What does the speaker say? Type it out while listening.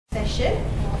introduction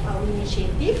of our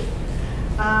initiative.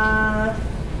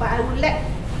 But I would like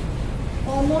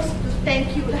almost to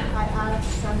thank you lah,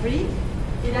 Sabri.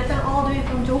 Dia datang all the way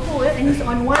from Johor and he's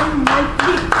on 1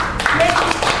 monthly.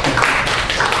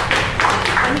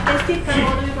 And he can still come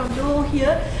all the way from Johor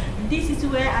here. This is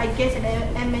where I guess an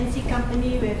MNC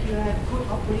company where you have good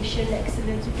operational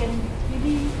excellence, you can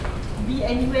really be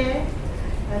anywhere,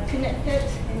 connected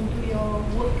and do your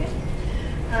work.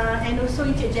 And also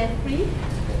Encik Jeffrey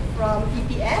from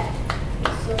EPF.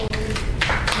 So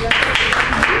we are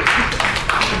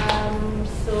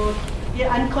so dia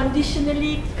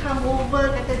unconditionally come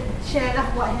over, kata share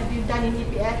lah what have you done in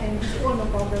EPF and this all no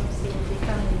problem. So they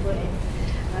come over and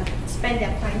spend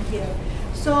their time here.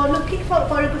 So looking forward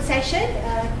for a good session.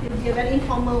 It will be a very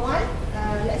informal one.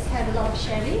 Let's have a lot of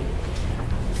sharing.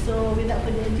 So without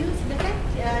further ado, silakan.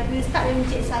 We'll start with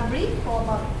Encik Sabri for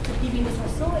about 50 minutes or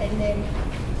so, and then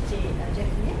Encik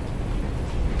Jeffrey.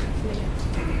 Silakan.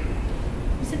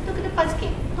 Sentuh ke depan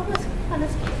sikit. Thomas,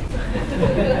 panas sikit.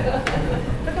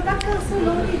 Belakang, so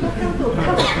lori belakang tu.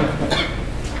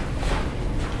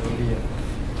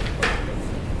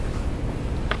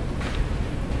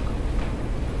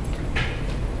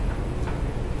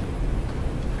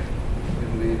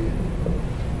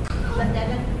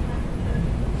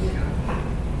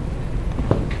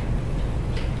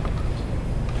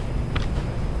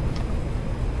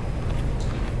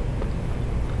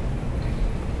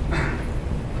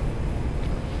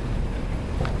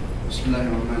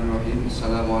 Bismillahirrahmanirrahim.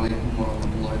 Assalamualaikum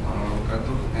warahmatullahi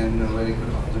wabarakatuh, and a very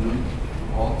good afternoon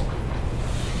all.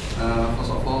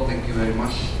 First of all, thank you very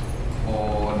much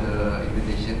for the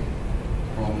invitation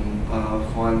from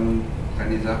Fuan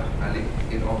Khaniza Alik,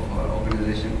 Head of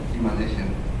Organization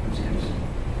Optimization MCMC.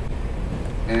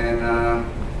 And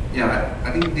yeah,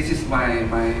 I think this is my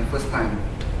first time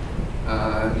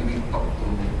giving talk to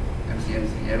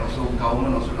MCMC, and also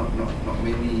government also not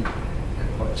many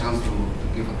got a chance to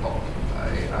give a talk.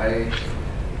 I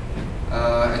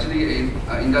actually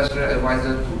an industrial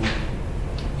advisor to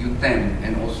U10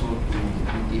 and also to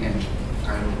UTM,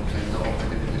 Cairo Center of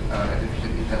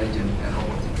Artificial Intelligence and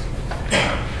Robotics.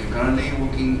 Currently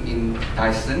working in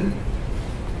Dyson.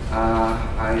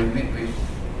 I met with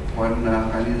Puan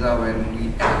Khaniza when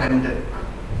we attended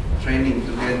training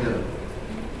together,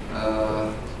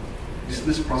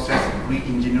 business process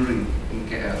re-engineering in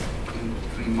KL in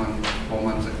 4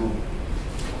 months ago.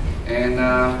 And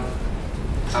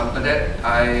after that,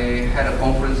 I had a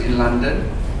conference in London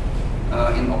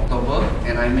in October,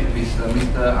 and I met with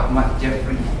Mr. Ahmad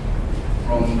Jeffrey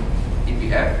from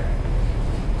EPF.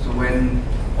 So when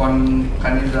Puan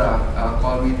Khaniza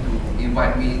called me to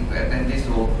invite me to attend this,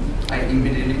 so I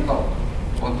immediately thought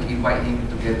want to invite him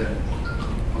together.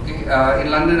 Okay, in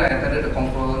London I attended a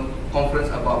conference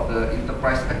about the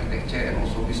enterprise architecture and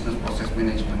also business process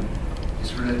management.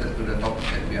 It's related to the topic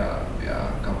that we are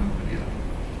covering today.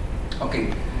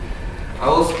 Okay, I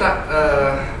will start.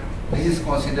 This is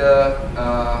considered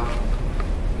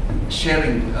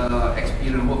sharing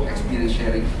experience, work experience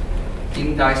sharing.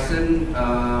 In Dyson,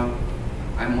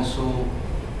 I'm also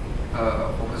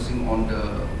focusing on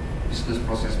the business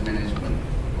process management,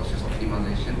 process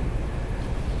optimization.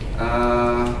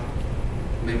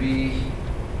 Maybe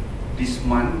this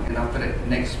month, and after that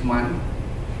next month,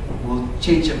 we'll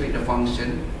change a bit the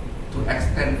function to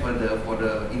extend further for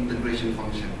the integration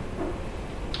function.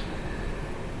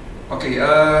 Okay,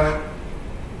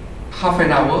 half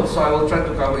an hour, so I will try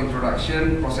to cover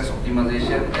introduction, process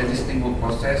optimization, existing work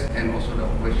process, and also the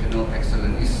operational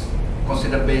excellence. It's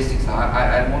considered basics.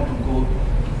 I want to go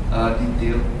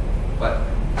detail, but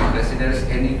if there is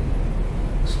any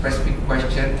specific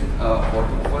question for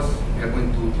first, we are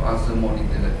going to answer more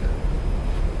detail later.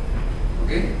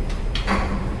 Okay.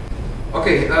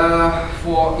 Okay,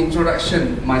 for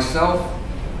introduction, myself,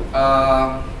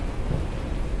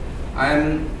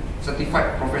 I'm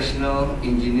certified professional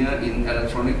engineer in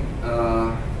electrical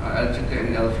and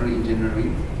electronic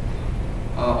engineering.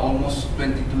 Almost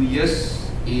 22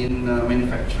 years in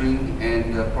manufacturing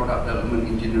and product development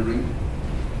engineering.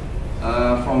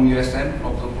 From USM,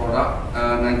 local product,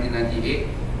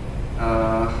 1998.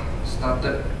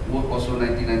 Started work also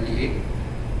 1998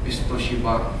 with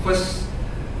Toshiba.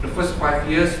 The first 5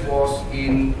 years was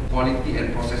in quality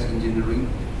and process engineering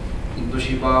in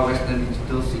Toshiba, Western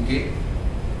Digital, Seagate.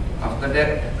 After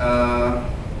that,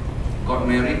 got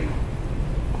married,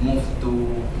 moved to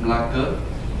Melaka,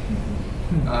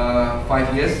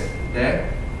 5 years there,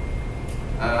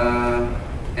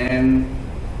 and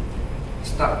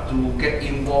start to get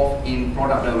involved in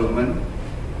product development.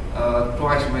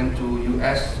 Twice went to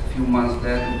US, few months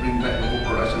there to bring back the whole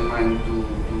production line to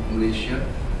Malaysia.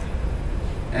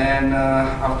 And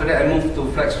after that, I moved to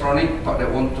Flextronic. Thought I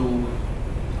want to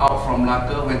out from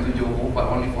Malacca, went to Johor, but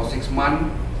only for 6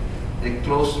 months. They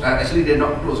closed. Actually, they're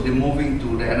not closed. They're moving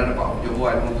to the another part of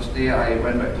Johor. I want to stay. I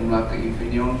went back to Malacca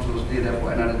Infineon, so stay there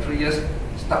for another 3 years.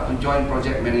 Start to join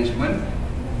project management.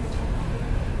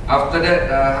 After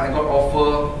that, I got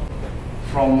offer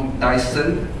from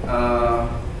Dyson,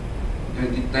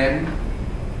 2010.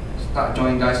 Start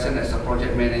joining Dyson as a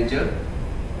project manager.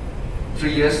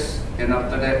 3 years, and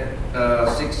after that,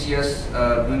 6 years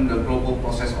doing the global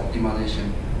process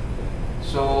optimization.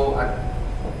 So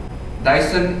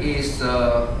Dyson is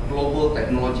a global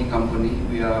technology company.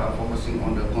 We are focusing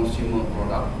on the consumer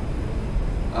product.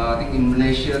 I think in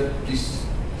Malaysia, this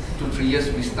 2-3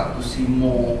 years, we start to see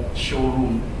more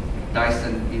showroom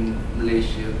Dyson in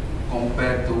Malaysia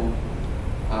compared to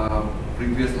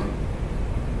previous one.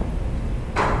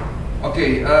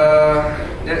 Okay,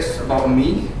 that's about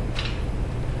me.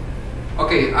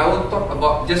 Okay, I will talk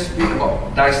about just a bit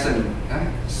about Dyson.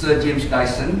 Sir James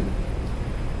Dyson.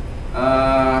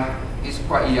 He's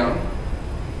quite young,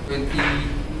 20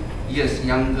 years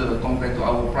younger compared to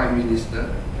our Prime Minister.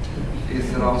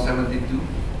 He's around 72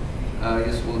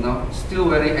 years old now. Still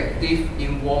very active,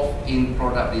 involved in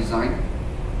product design.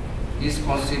 He's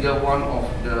considered one of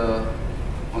the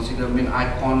main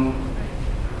icon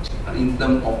in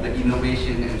terms of the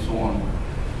innovation and so on.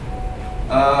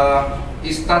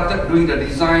 He started doing the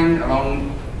design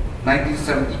around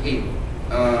 1978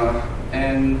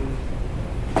 and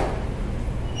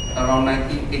around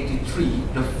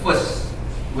 1983 the first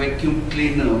vacuum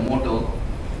cleaner model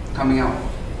coming out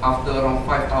after around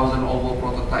 5,000 over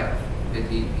prototype that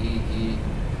he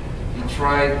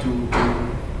tried to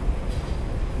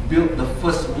build the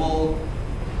first world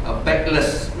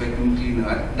backless vacuum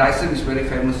cleaner. Dyson is very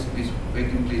famous with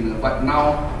vacuum cleaner, but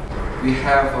now we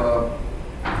have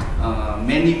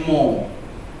many more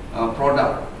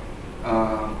product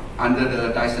under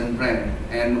the Dyson brand,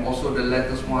 and also the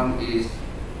latest one is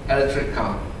electric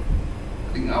car.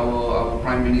 I think our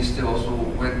Prime Minister also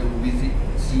went to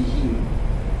see him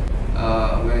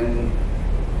when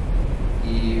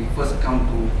he first come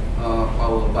to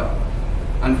power, but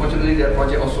unfortunately that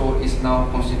project also is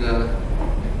now considered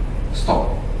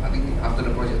stopped. I think after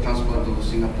the project transferred to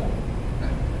Singapore.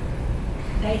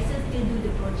 Dyson still do the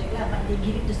project lah, but they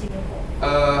give it to Singapore.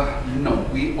 No,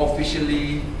 we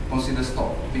officially consider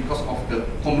stop because of the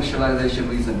commercialization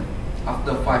reason.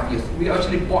 After 5 years, we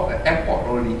actually bought an airport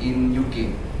already in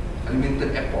UK, a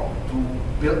limited airport, to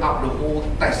build up the whole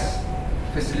test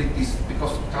facilities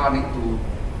because car need to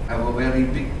have a very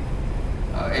big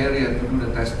area to do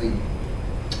the testing.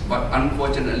 But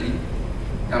unfortunately,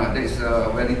 that is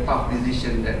a very tough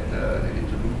decision that they need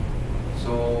to do.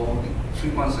 So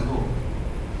 3 months ago,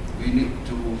 we need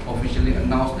to officially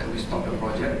announce that we stop the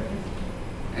project,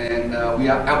 and we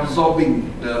are absorbing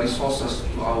the resources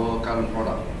to our current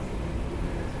product.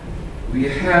 We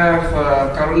have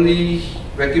currently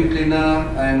vacuum cleaner,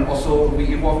 and also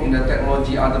we involved in the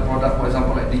technology other product, for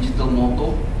example like digital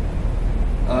motor,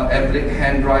 air blade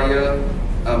hand dryer,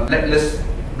 blackless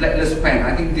pen.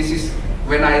 I think this is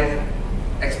when I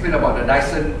explain about the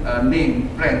Dyson name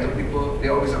brand to people, they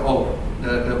always say, oh,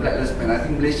 the blackless pen. I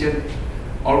think Malaysian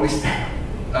always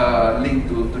linked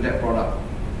to that product.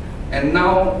 And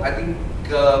now I think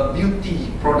beauty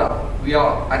product,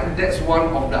 I think that's one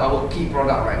of our key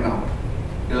product right now,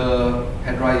 the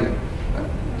hair dryer,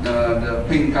 the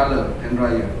pink color hair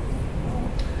dryer.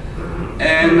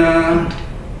 And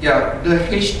yeah, the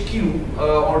HQ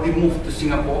already moved to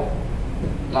Singapore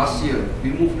last year.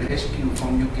 We moved the HQ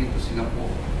from UK to Singapore.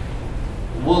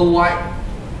 Worldwide,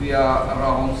 we are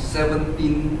around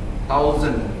 17,000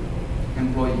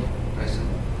 employee present,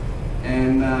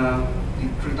 and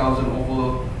 3,000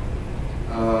 over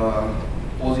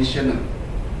position.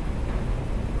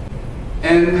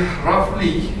 And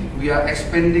roughly, we are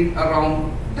expending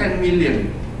around 10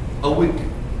 million a week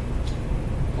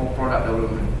for product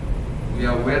development. We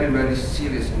are very, very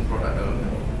serious in product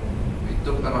development. We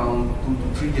took around 2 to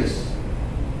 3 years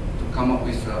to come up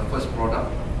with the first product,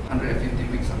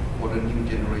 150 weeks for the new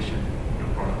generation of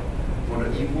the product. For the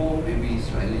Evo, maybe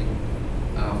slightly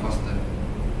faster.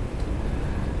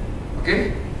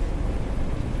 Okay,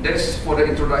 that's for the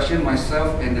introduction,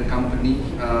 myself and the company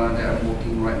that I'm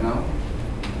working right now.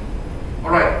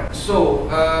 Alright, so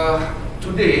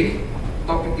today,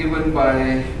 topic given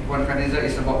by Wan Khadiza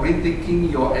is about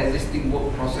rethinking your existing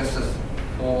work processes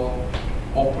for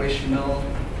operational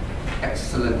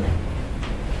excellence.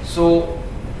 So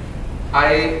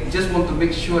I just want to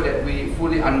make sure that we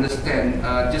fully understand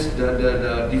just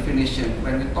the definition.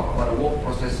 When we talk about the work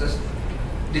processes,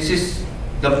 this is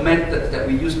the methods that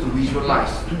we use to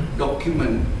visualize,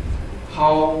 document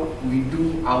how we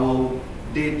do our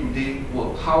day-to-day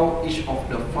work, how each of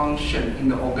the function in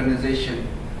the organization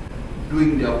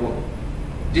doing their work.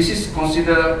 This is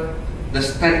considered the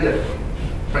standard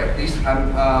practice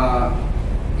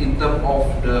in terms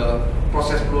of the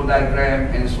process flow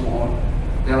diagram and so on.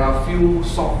 There are few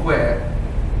software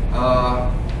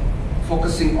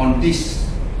focusing on this.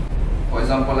 For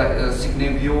example, like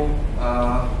Signavio,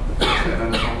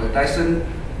 Dyson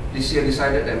this year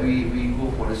decided that we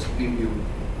go for the Signavio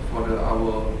for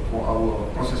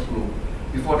our process flow.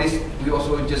 Before this, we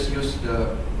also just use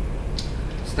the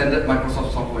standard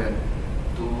Microsoft software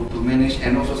to manage,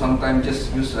 and also sometimes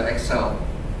just use Excel,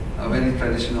 a very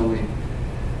traditional way.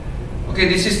 Okay,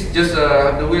 this is just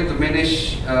the way to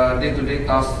manage day-to-day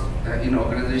tasks in an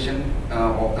organization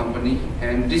or company.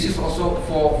 And this is also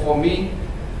for me,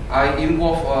 I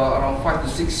involved around 5 to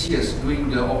 6 years doing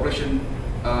the operation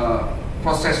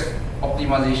process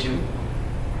optimization.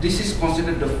 This is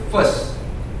considered the first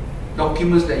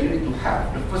documents that you need to have,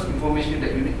 the first information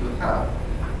that you need to have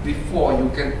before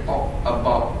you can talk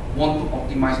about want to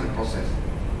optimize the process.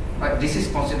 Right? This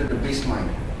is considered the baseline.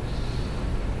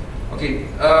 Okay.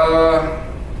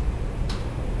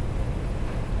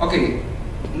 Okay.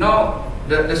 Now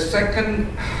the second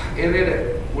area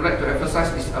that I would like to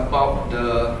emphasize is about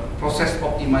the process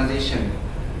optimization.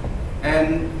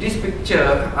 And this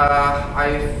picture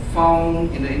I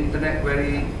found in the internet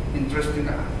very interesting.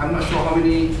 I'm not sure how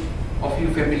many of you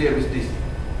familiar with this.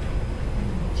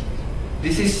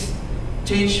 This is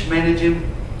change management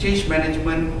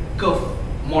curve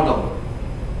model.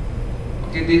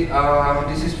 Okay,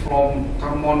 this is from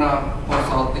Carmona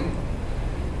Consulting.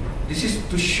 This is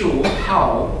to show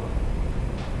how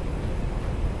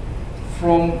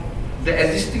from the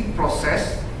existing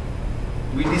process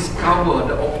we discover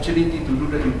the opportunity to do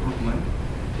the improvement,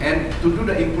 and to do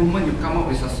the improvement you come up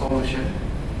with a solution,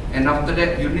 and after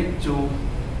that you need to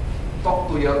talk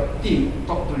to your team,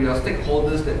 talk to your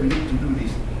stakeholders that we need to do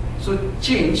this. So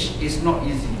change is not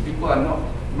easy. People are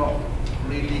not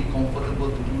really comfortable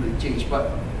to do the change,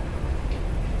 but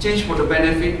change for the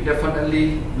benefit,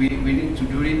 definitely we need to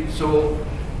do it. So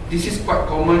this is quite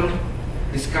common: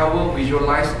 discover,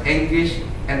 visualize, engage,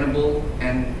 enable,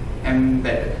 and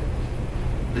embed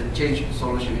the change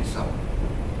solution itself.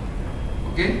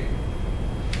 Okay,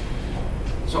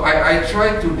 so I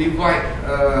try to divide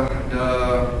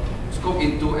the scope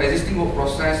into existing work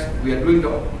process. We are doing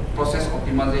the process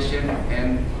optimization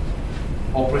and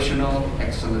operational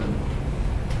excellence.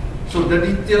 So the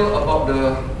detail about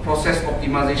the process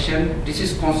optimization, this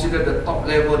is considered the top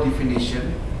level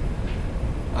definition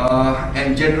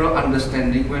and general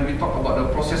understanding. When we talk about the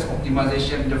process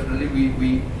optimization, definitely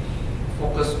we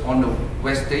focus on the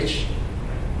wastage.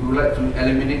 We would like to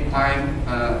eliminate time,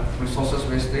 resources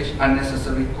wastage,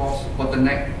 unnecessary cost,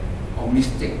 bottleneck, or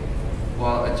mistake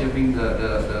while achieving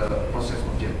the process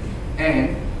objective.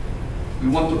 And we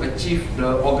want to achieve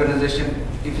the organization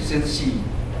efficiency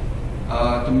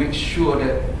to make sure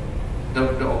that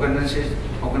the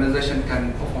organization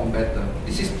can perform better.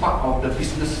 This is part of the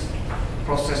business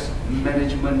process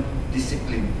management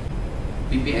discipline,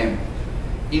 BPM.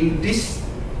 In this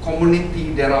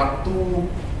community, there are two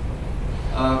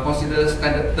considered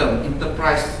standard terms: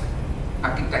 enterprise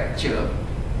architecture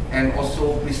and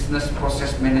also business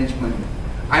process management.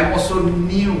 I'm also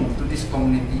new to this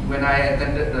community. When I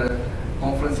attended the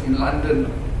conference in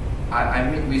London, I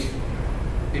met with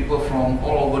people from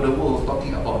all over the world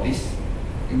talking about this.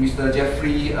 And Mr.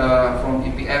 Jeffrey from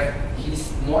EPF,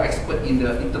 he's more expert in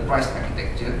the enterprise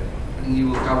architecture, and he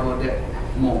will cover that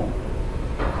more.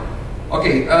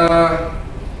 Okay,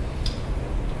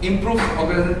 improve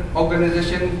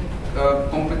organization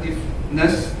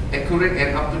competitiveness, accurate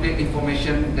and up-to-date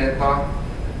information data,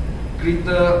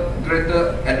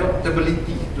 greater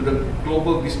adaptability to the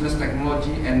global business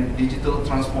technology and digital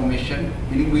transformation,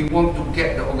 meaning we want to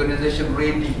get the organization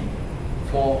ready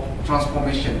for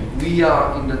transformation. We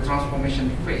are in the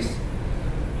transformation phase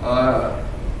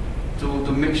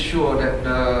to make sure that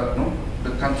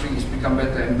the country is become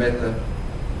better and better.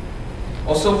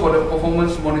 Also for the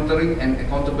performance monitoring and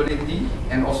accountability,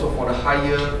 and also for the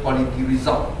higher quality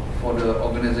result for the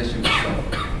organization itself.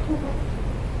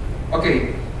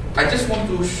 Okay, I just want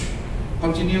to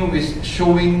continue with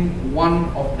showing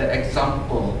one of the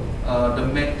example, the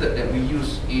method that we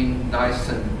use in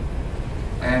Dyson,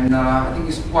 and I think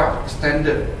it's quite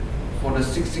standard for the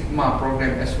Six Sigma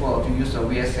program as well to use a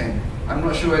VSN. I'm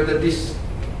not sure whether this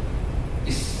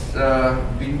is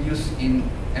being used in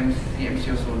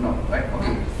MC also or not, right?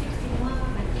 Okay. Six Sigma,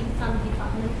 I think some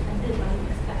departments ada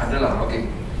lah. Adalah, okay.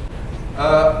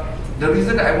 the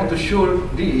reason that I want to show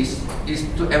this is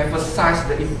to emphasize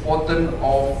the importance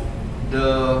of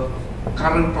the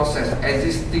current process,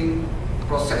 existing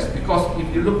process. Because if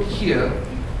you look here,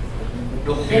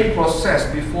 the whole process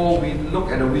before we look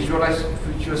at the visualized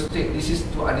future state, this is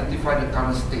to identify the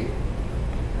current state.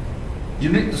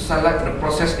 You need to select the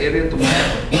process area to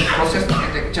map, process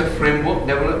architecture framework,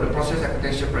 develop the process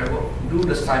architecture framework, do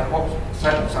the SIPOP,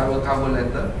 site observer cover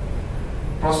letter,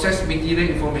 process material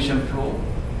information flow,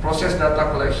 process data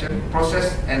collection,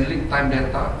 process and lead time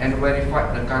data, and verify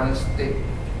the current state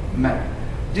map.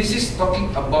 This is talking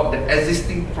about the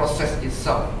existing process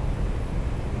itself.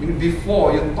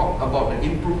 Before you talk about the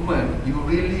improvement, you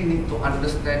really need to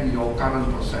understand your current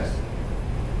process.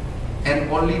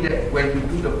 And only that when you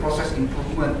do the process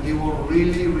improvement, it will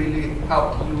really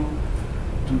help you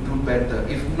to do better.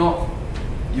 If not,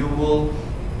 you will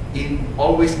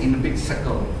always in a big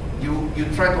circle. You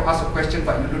try to ask a question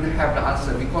but you don't have the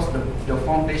answer because the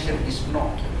foundation is not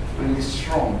really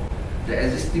strong. The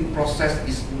existing process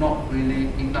is not really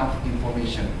enough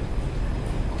information.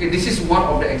 Okay, this is one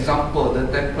of the examples, the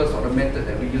templates or the method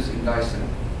that we use in Dyson.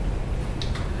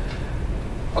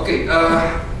 Okay,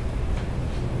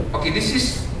 okay, this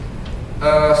is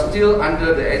still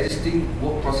under the existing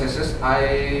work processes.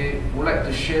 I would like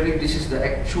to share it. This is the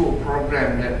actual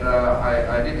program that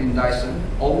I did in Dyson,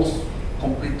 almost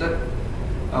completed.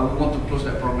 We want to close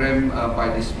that program by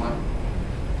this month.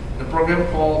 The program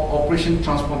called Operation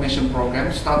Transformation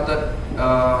Program started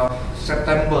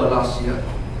September last year.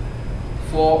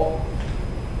 For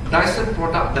Dyson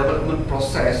product development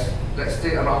process, let's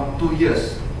say around 2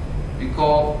 years,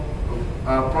 because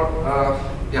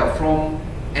from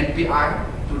NPI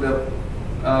to the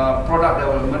product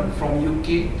development, from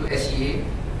UK to SEA,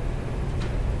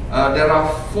 there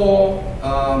are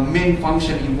 4 main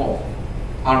functions involved: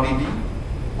 RDD,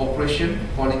 operation,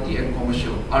 quality, and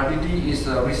commercial. RDD is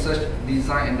research,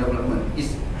 design, and development.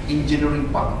 It's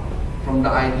engineering part, from the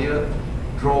idea,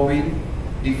 drawing,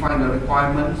 define the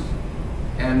requirements,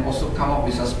 and also come up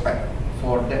with a spec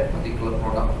for that particular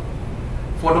product.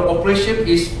 For the operation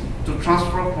is to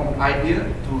transfer from idea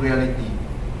to reality,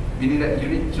 meaning that you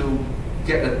need to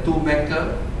get the tool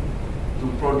maker to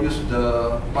produce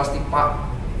the plastic part,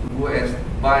 to go and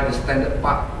buy the standard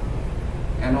part,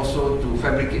 and also to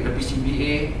fabricate the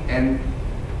PCBA. And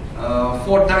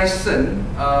for Dyson,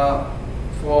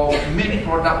 for main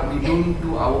product, we don't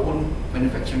do our own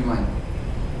manufacturing line.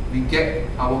 We get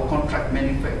our contract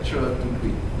manufacturer to do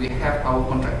it. We have our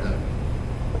contractor.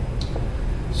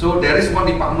 So there is one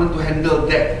department to handle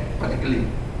that particularly.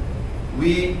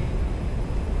 We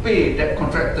pay that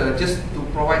contractor just to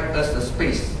provide us the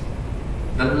space,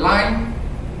 the line,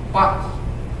 part,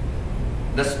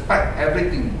 the spec,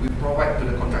 everything we provide to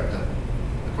the contractor.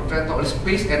 The contractor is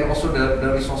space and also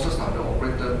the resources, the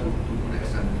operator to do the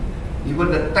assembly.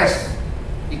 Even the test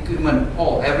equipment,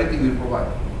 everything we provide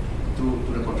to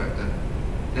the contractor.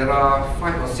 There are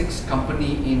 5 or 6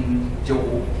 companies in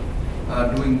Johor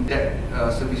doing that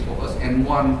service for us, and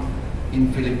one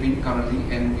in Philippines currently,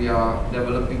 and we are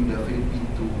developing the Philippines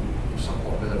to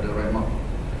support the ramp-up.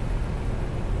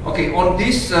 Okay, on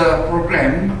this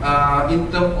program, in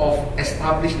terms of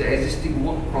establish the existing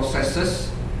work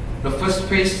processes, the first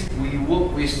phase we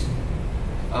work with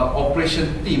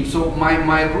operation team. So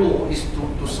my role is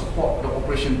to support the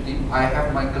operation team. I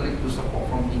have my colleague to support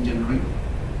from engineering,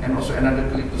 and also another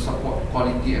colleague to support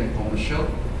quality and commercial.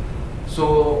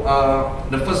 So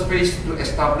the first phase to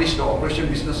establish the operation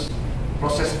business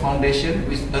process foundation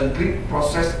with agreed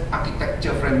process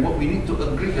architecture framework. We need to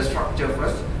agree the structure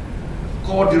first,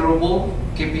 core durable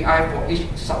KPI for each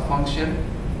sub-function,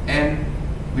 and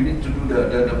we need to do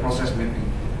the process mapping.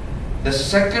 The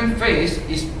second phase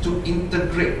is to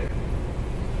integrate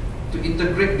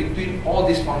between all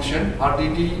these functions: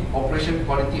 RDD, operation,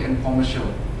 quality, and commercial.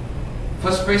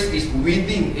 First phase is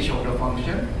within each of the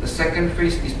function. The second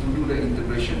phase is to do the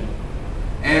integration.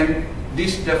 And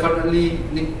this definitely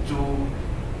need to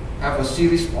have a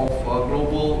series of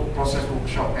global process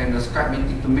workshop and a Skype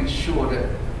meeting to make sure that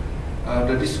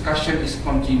the discussion is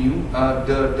continued.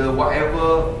 The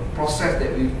whatever process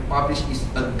that we publish is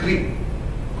agreed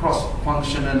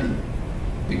cross-functionally,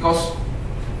 because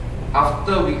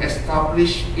after we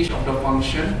establish each of the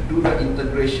function, do the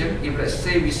integration. If let's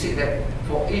say we say that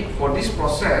for this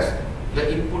process, the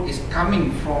input is coming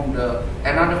from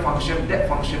another function, that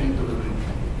function need to agree.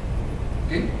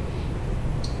 Okay.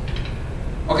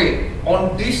 Okay.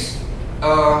 On this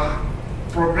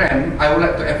program, I would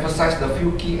like to emphasize the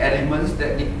few key elements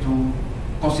that need to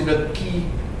consider key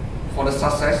for the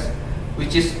success,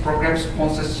 which is program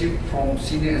sponsorship from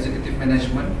senior executive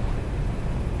management,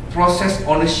 process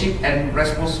ownership and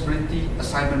responsibility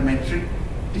assignment metric.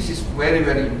 This is very,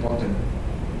 very important.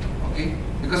 Okay,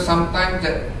 because sometimes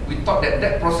that we thought that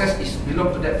that process is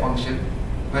belong to that function.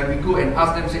 When we go and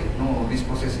ask them, say, no, this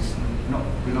process is not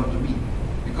belong to me,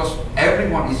 because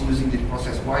everyone is using this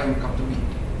process. Why you come to me?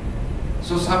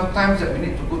 So sometimes that we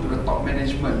need to go to the top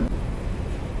management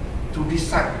to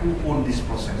decide who owns this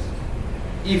process.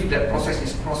 If that process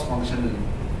is cross-functionally,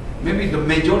 maybe the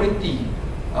majority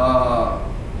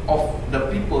of the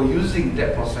people using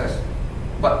that process,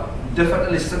 but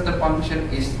definitely certain function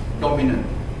is dominant.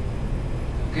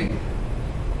 Okay.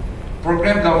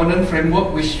 Program governance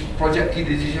framework, which project key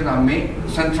decisions are made,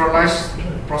 centralized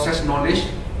process knowledge.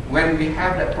 When we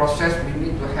have that process, we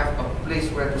need to have a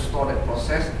place where to store that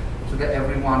process so that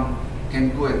everyone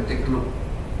can go and take a look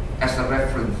as a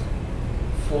reference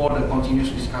for the continuous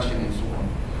discussion and so on.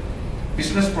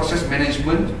 Business process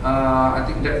management, I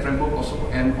think that framework also,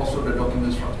 and also the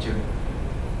document structure.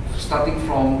 Starting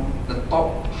from the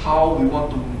top, how we want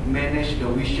to manage the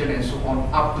vision and so on,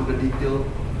 up to the detail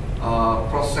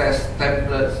process,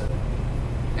 templates,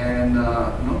 and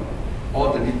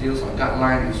all the details,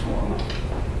 guidelines and so on.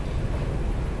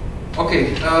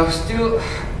 Okay, still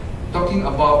talking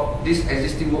about this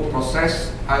existing work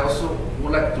process, I also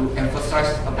would like to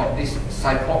emphasize about this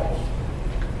SIPOC,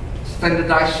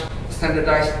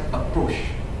 standardized approach.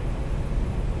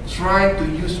 Try to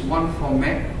use one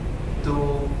format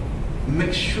to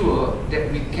make sure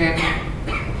that we can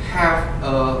have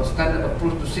a standard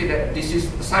approach to say that this is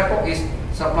SIPOC is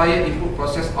supplier input,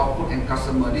 process output, and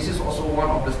customer. This is also one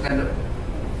of the standard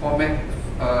format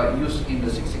used in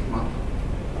the Six Sigma.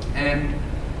 And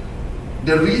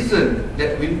the reason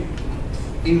that we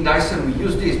in Dyson we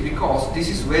use this because this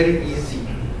is very easy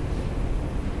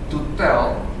to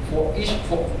tell. For each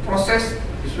process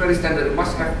is very standard. It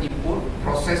must have input,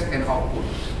 process, and output.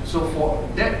 So for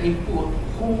that input,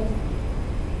 who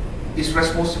is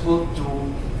responsible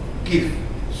to give?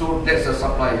 So that's the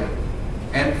supplier.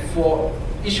 And for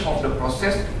each of the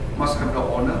process must have the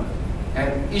owner,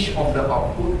 and each of the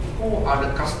output, who are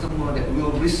the customer that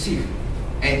will receive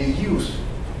and use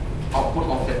output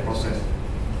of that process.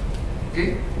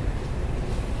 Okay.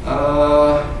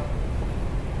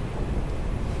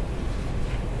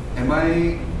 Am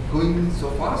I going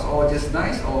so fast or just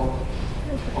nice or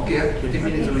okay? 20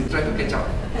 minutes we try to catch up.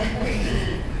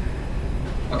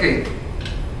 Okay.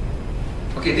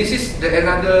 Okay, this is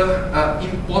another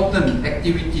important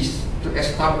activities to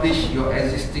establish your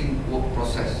existing work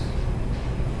process.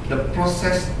 The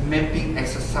process mapping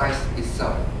exercise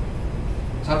itself.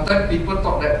 Sometimes people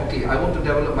thought that, okay, I want to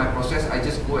develop my process, I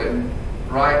just go and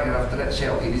write and after that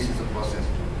share, okay, this is the process.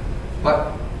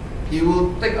 But it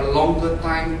will take a longer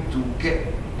time to get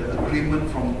the agreement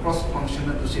from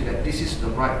cross-functional to say that this is the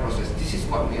right process, this is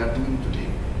what we are doing today.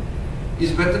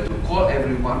 It's better to call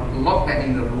everyone, lock them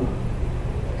in the room,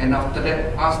 and after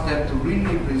that ask them to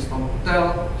really brainstorm,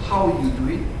 tell how you do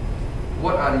it,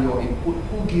 what are your input,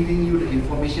 who giving you the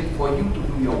information for you to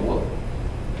do your work,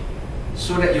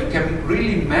 so that you can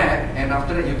really map, and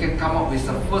after that you can come up with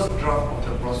the first draft of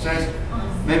the process.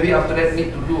 Maybe after that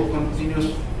need to do a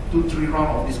continuous 2-3 round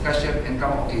of discussion and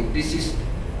come up, okay, this is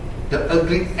the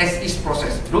agreed as-is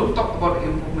process. Don't talk about the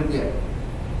improvement yet.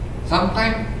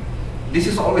 Sometimes this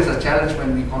is always a challenge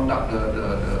when we conduct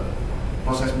the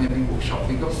process mapping workshop,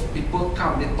 because people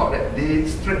come, they thought that they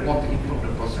straight want to improve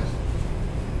the process.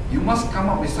 You must come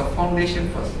up with a foundation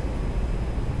first.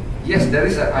 Yes, there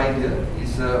is an idea,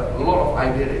 it's a lot of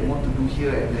idea that you want to do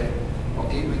here and there.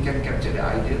 Okay, we can capture the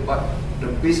idea, but the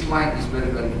baseline is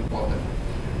very, very important.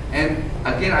 And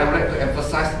again, I would like to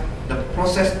emphasize the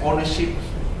process ownership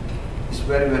is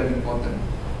very, very important,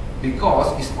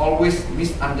 because it's always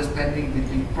misunderstanding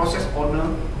between process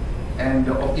owner and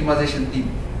the optimization team.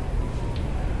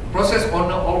 Process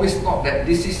owner always thought that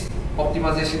this is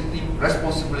optimization team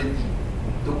responsibility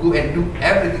to go and do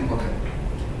everything for them,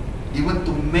 even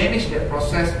to manage that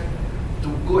process, to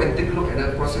go and take a look at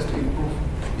the process to improve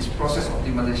this process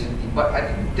optimization team. But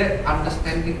I think that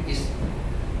understanding is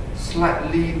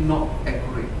slightly not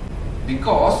accurate,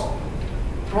 because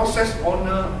process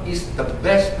owner is the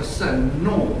best person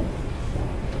know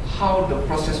how the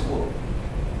process works.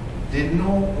 They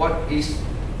know what is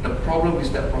the problem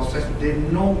with that process. They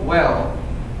know well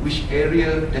which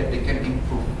area that they can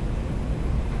improve.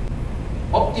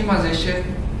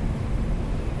 Optimization,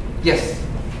 yes.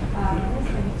 I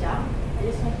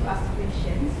just want to ask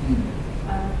questions.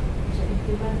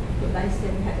 Implement untuk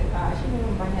license actually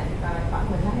memang banyak dekat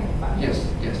department lah kan, department. Yes,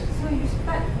 yes. So you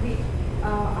start with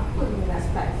apa you nak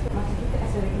start? So masa kita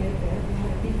as a regulator, we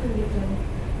have different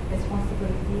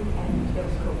responsibility and job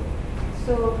scope.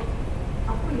 So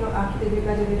apa yang kita dia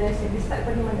belajar dari lesson? Dia start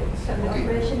pada mana? Start dari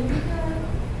operation ni ke?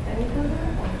 Technical ke?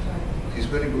 Oh, sorry. It's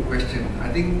a very good question. I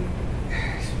think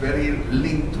it's very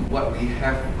linked to what we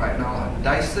have right now.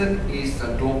 Dyson is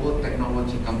a global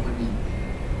technology company.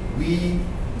 We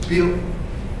build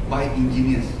by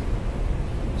engineers.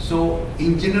 So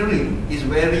engineering is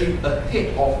very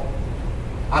ahead of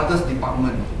others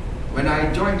department. When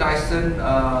I joined Dyson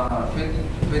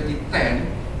 2010,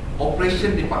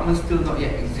 operation department still not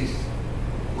yet exists.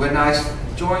 When I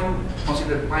joined,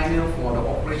 considered pioneer for the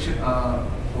operation,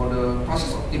 for the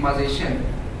process optimization,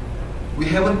 we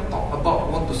haven't talked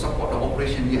about what to support the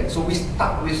operation yet. So we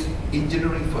start with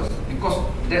engineering first because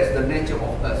that's the nature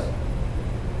of us.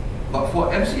 But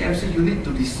for MC, you need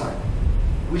to decide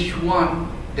which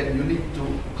one that you need to,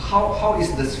 how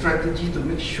is the strategy to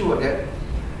make sure that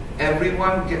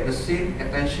everyone get the same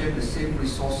attention, the same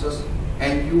resources,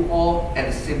 and you all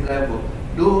at the same level.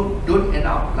 Don't end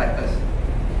up like us.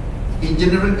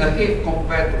 Engineering ahead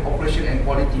compared to operation and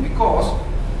quality because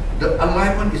the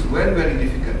alignment is very, very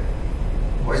difficult.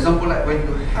 For example, like when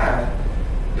you have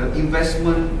the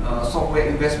investment,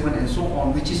 software investment and so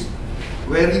on, which is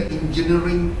very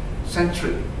engineering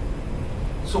centric.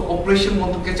 So operation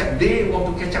want to catch up, they want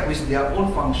to catch up with their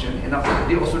own function, and after that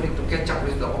they also need to catch up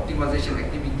with the optimization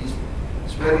activities.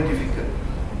 It's very difficult.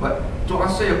 But to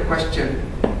answer your question,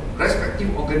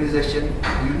 respective organization,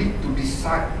 you need to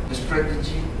decide the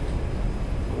strategy,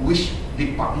 which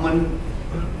department,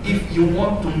 if you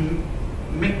want to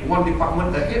make one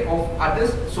department ahead of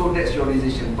others, so that's your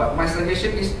decision. But my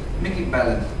suggestion is make it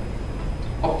balanced.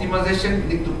 Optimization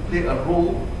need to play a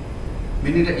role,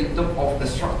 meaning that in terms of the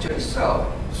structure itself.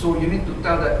 So you need to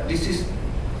tell that this is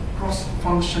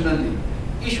cross-functionally.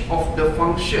 Each of the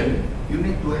function, you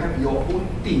need to have your own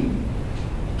team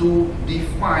to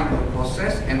define the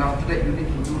process, and after that you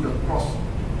need to do the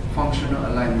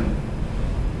cross-functional alignment.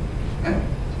 And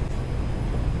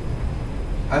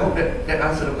I hope that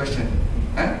answered the question.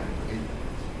 Okay.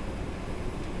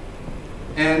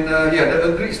 And yeah,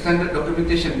 the agreed standard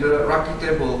documentation, the Raki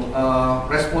table,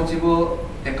 responsible,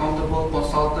 accountable,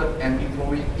 consulted, and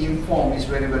informed is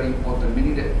very, very important,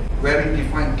 meaning that very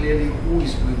defined clearly who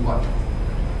is doing what.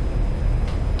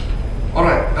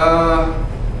 Alright,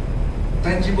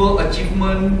 tangible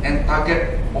achievement and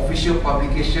target official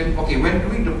publication. Okay, when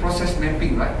doing the process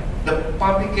mapping, right, the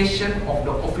publication of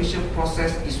the official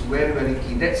process is very, very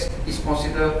key. That is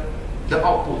considered the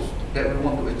outputs that we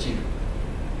want to achieve.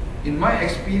 In my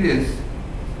experience,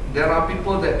 there are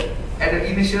people that at the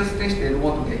initial stage they don't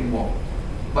want to get involved.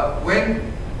 But when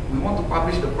we want to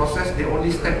publish the process, they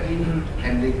only step in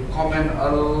and they comment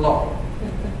a lot.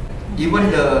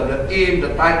 Even the aim,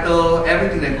 the title,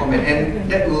 everything they comment, and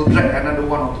that will drag another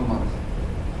 1 or 2 months.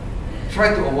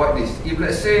 Try to avoid this. If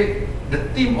let's say the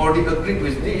team already agreed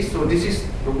with this, so this is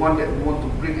the one that we want to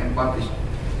bring and publish.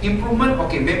 Improvement,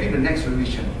 okay, maybe the next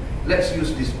revision. Let's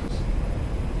use this first.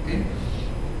 Okay.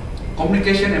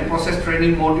 Communication and process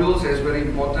training modules is very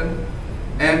important.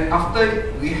 And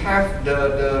after we have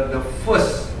the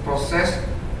first process,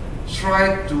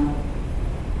 try to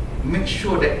make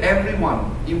sure that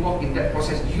everyone involved in that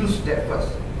process use that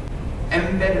first.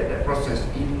 Embedded that process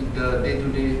in the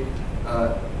day-to-day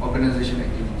organization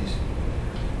activities.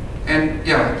 And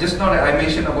yeah, just now that I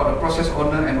mentioned about the process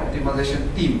owner and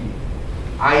optimization team,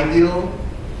 ideal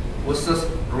versus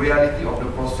reality of the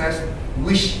process,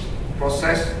 which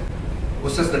process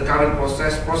versus the current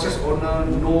process. Process owner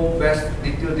know best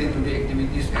detailed day-to-day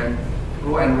activities and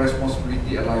role and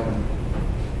responsibility alignment.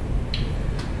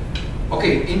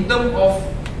 Okay, in terms of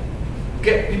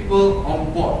get people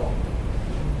on board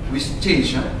with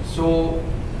change, so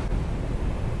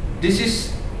this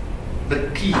is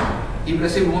the key. If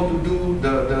let's say we want to do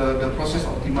the process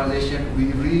optimization, we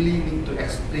really need to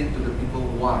explain to the people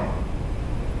why.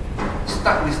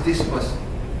 Start with this first.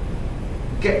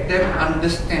 Get them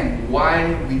understand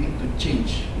why we need to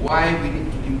change, why we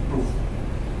need to improve,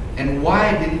 and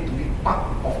why they need to be part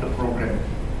of the program.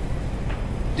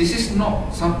 This is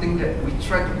not something that we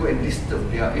try to go and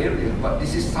disturb their area, but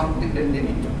this is something that they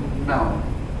need to do now.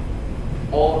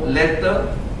 Or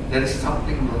later, there is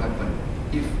something will happen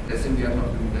if let's say we are not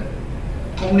doing that.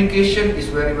 Communication is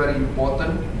very, very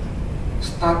important.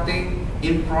 Starting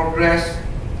in progress,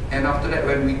 and after that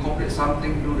when we complete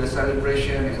something, do the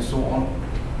celebration and so on.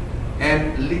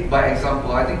 And lead by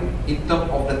example. I think in terms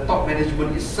of the top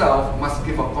management itself must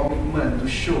give a commitment to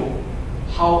show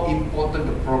how important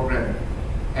the program.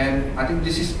 And I think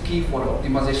this is key for the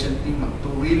optimization team to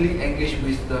really engage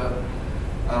with the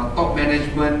top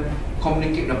management,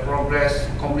 communicate the progress,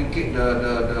 communicate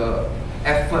the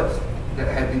efforts that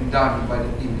have been done by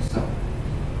the team itself.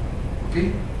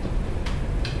 Okay.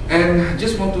 And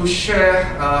just want to share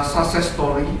a success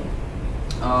story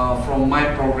from my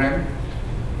program.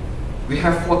 We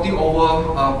have 40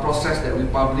 over process that we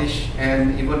publish,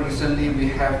 and even recently we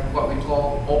have what we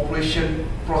call Operation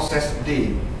Process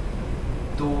Day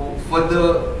to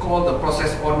further call the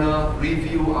process owner,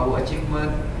 review our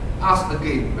achievement, ask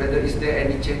again whether is there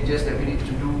any changes that we need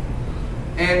to do.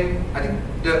 And I think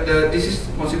this is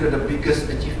considered the biggest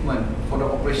achievement for the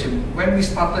operation. When we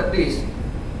started this,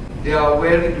 they are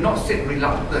very, not say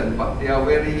reluctant, but they are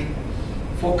very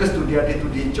focused to their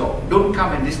day-to-day job. Don't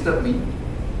come and disturb me.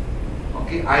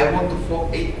 Okay, I want to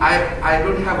I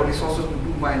don't have resources to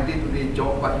do my day-to-day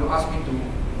job, but you ask me to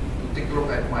take a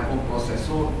look at my own process.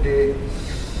 So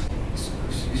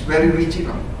it's very rigid.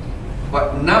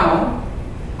 But now,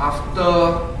 after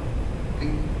I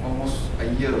think almost a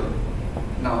year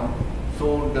now,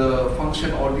 so the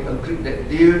function already agreed that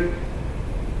they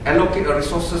allocate the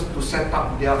resources to set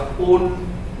up their own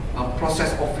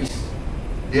process office,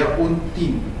 their own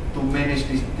team to manage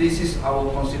this. This is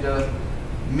our consider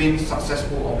main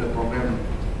successful of the program.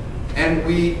 And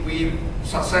we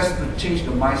success to change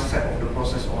the mindset of the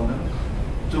process owner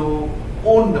to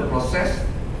own the process,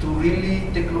 to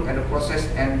really take a look at the process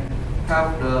and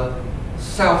have the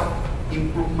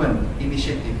self-improvement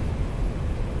initiative.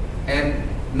 And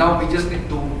now we just need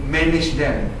to manage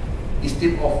them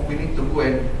instead of we need to go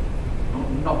and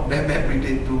knock them every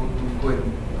day to go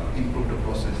and improve the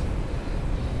process.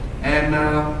 And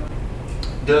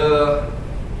the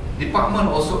department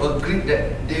also agreed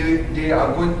that they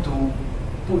are going to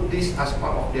put this as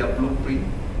part of their blueprint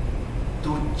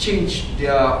to change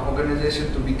their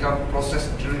organization to become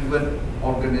process-driven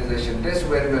organization. That's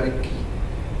very, very key.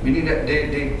 Meaning that they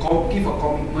give a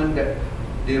commitment that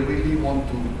they really want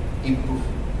to improve.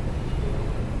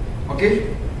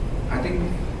 Okay, I think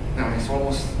it's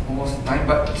almost time,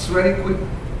 but it's very quick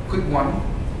one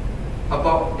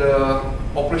about the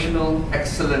operational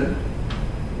excellence.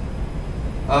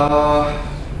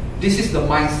 This is the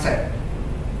mindset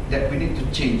that we need to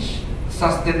change.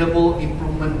 Sustainable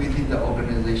improvement within the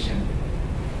organization.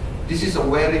 This is a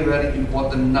very, very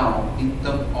important now in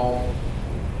terms of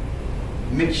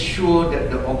make sure that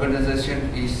the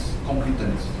organization is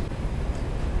competent.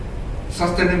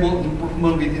 Sustainable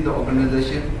improvement within the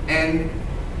organization, and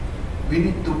we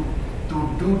need to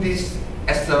do this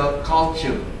as a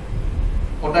culture.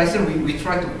 For Dyson, we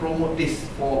try to promote this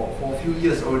for a few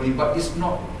years already, but it's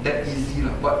not that easy.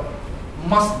 But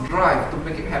must drive to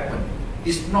make it happen.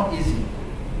 It's not easy.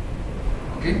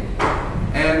 Okay?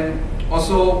 And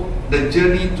also the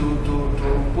journey to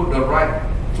put the right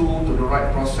tool to the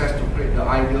right process to create the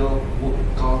ideal work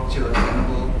culture,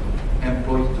 enable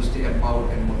employees to stay empowered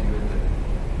and motivated.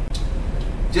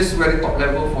 Just very top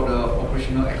level for the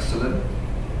operational excellence.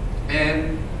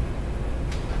 And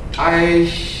I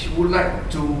would like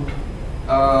to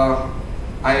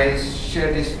I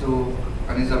shared this to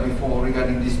Aniza before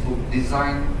regarding this book,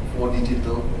 Design for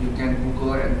Digital. You can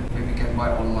Google and maybe can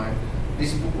buy online.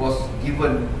 This book was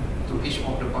given to each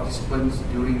of the participants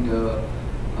during the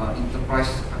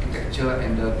Enterprise Architecture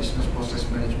and the Business Process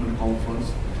Management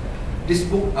Conference. This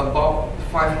book about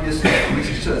 5 years of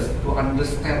research to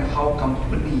understand how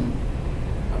company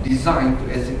design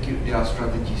to execute their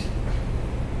strategies.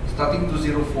 Starting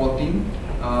 2014,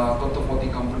 total 40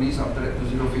 companies. After that,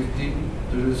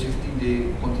 2016,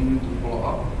 they continue to follow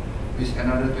up with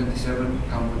another 27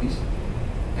 companies.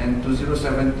 And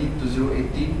 2017,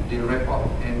 2018, they wrap up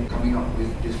and coming up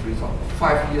with this result.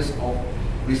 5 years of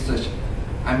research.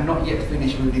 I'm not yet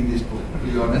finished reading this book, to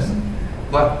be honest.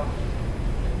 But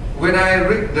when I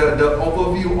read the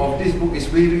overview of this book, it's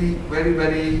really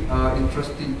very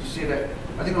interesting to see that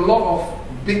I think a lot of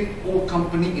big old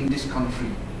company in this country,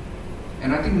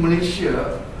 and I think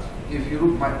Malaysia, if you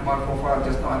look at my profile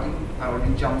just now, I think I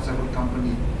already jumped 7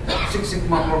 companies. Six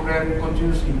Sigma program,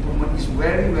 continuous improvement is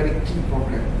very key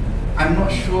program. I'm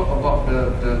not sure about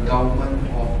the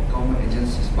government or government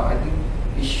agencies, but I think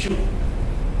it should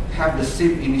have the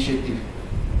same initiative.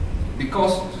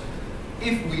 Because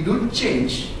if we don't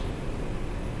change,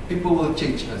 people will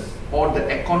change us, or the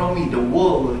economy, the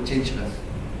world will change us.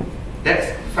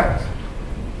 That's fact.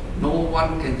 No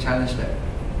one can challenge that.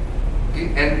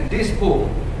 Okay? And this book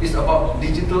is about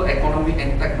digital economy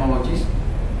and technologies.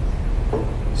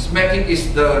 Smacking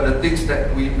is the things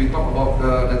that we talk about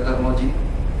the technology.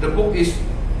 The book is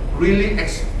really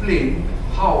explain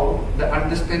how the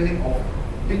understanding of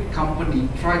big company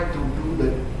try to do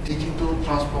the digital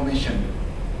transformation.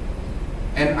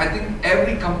 And I think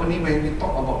every company, when we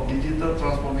talk about digital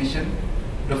transformation,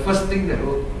 the first thing that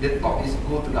they talk is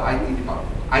go to the IT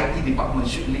department. IT department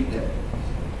should lead that.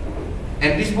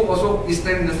 And this book also is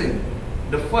telling the same.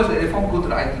 the first that they found go to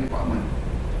the IT department.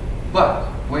 But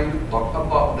when you talk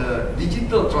about the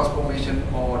digital transformation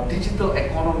or digital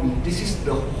economy, this is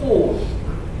the whole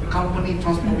company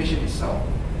transformation itself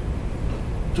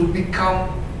to become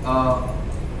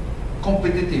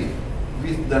competitive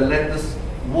with the latest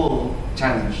world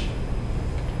challenge.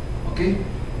 Okay?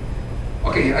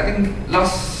 Okay, I think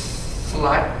last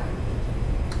slide.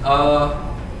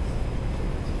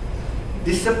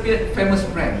 Disappeared famous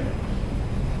brand.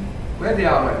 Where they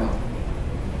are right now?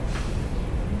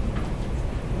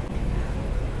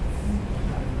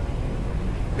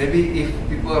 Maybe if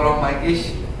people around my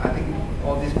age, I think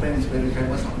all these brands is very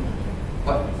famous,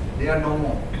 but they are no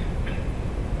more.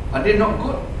 Are they not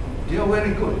good? They are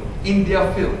very good in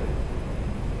their field.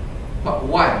 But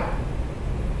why?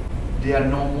 They are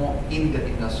no more in the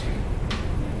industry.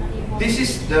 This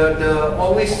is the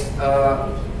always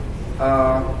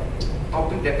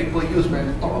topic that people use when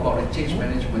we talk about the change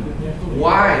management.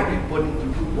 Why people need to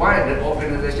do, why the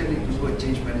organization need to do a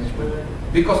change management?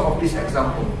 Because of this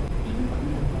example.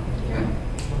 Yeah.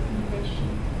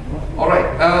 All right,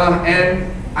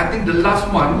 and I think the last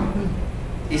one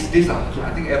is this.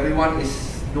 I think everyone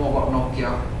is know about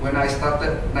Nokia. When I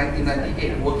started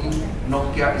 1998 working,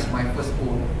 Nokia is my first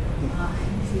phone.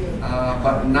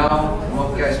 But now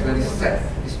Nokia is very sad.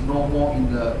 It's no more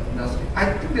in the industry. I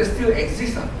think they still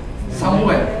exist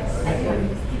somewhere,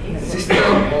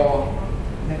 system or,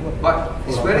 but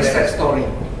it's very sad story.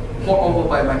 Bought over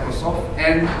by Microsoft,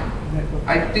 and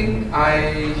I think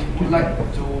I would like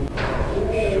to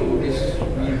show this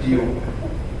video.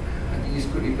 I think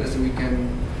it's good if we can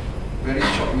very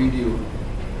short video.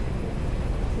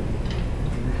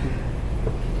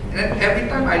 And every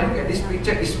time I look at this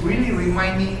picture, it's really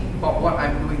reminding me about what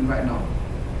I'm doing right now.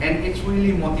 And it's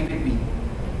really motivated me.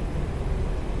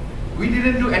 We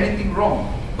didn't do anything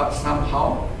wrong, but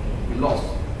somehow we lost.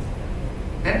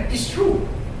 And it's true.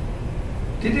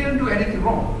 They didn't do anything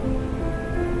wrong.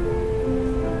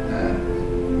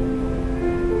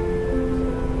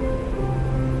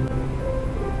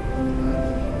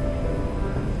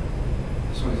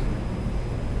 Sorry.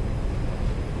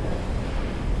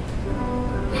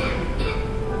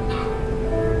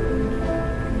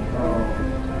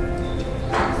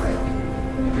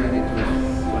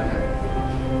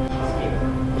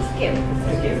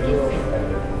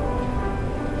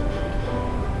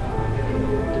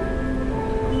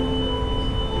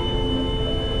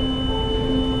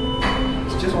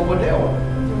 It's just over there. No.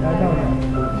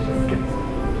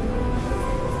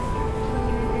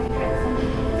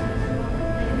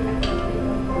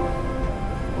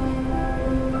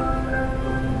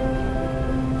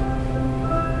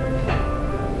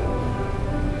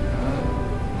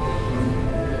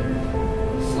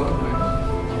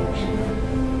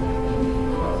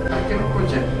 I cannot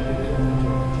project.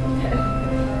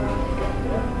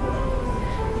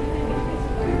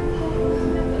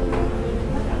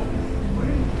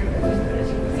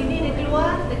 Sini dia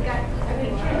keluar dekat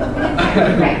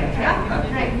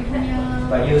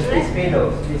But use this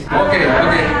window. This window. Okay.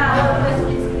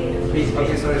 Please,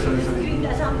 Okay, sorry. Screen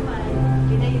tak sampai.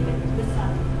 Kena you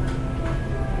besar.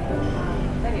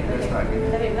 Let's start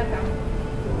again. Tarik belakang.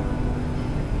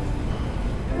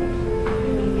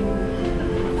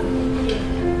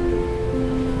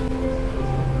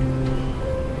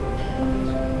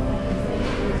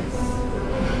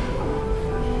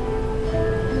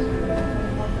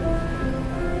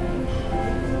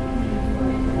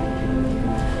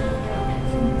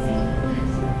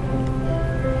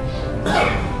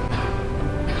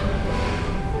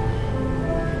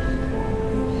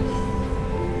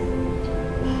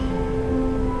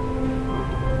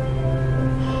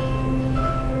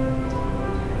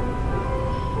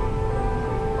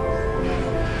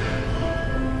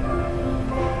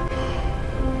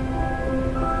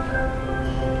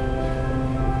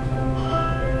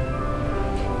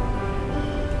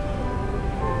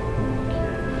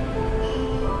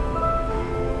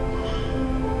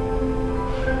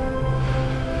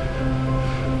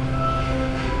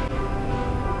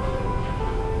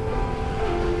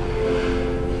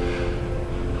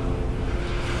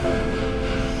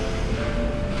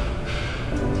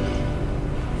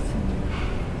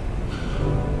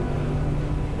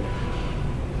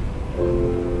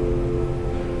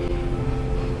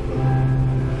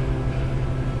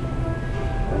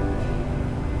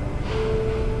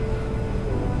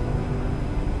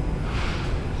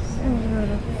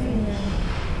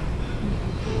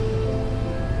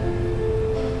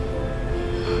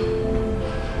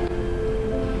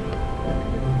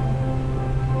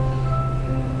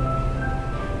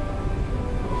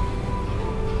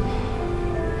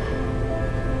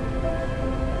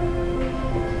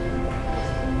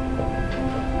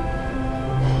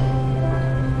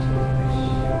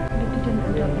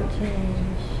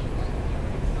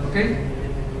 Okay.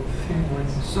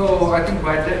 So I think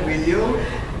by that video,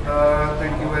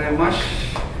 thank you very much.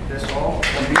 That's all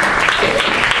for me.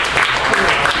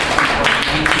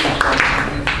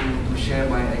 To share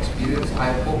my experience.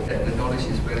 I hope that the knowledge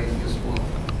is very useful.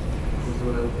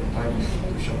 Although the time is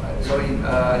too short. Sorry,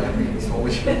 it's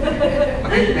always.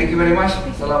 Okay, thank you very much.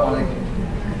 Assalamualaikum.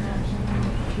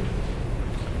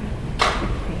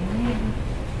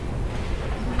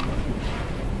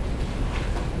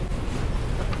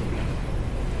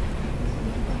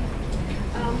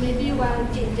 Maybe while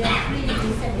Jeffrey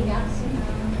is setting up,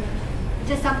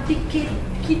 just some key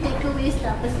takeaways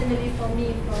personally for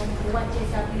me from what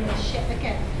JSW has shared.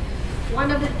 Okay. One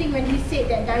of the things when he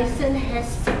said that Dyson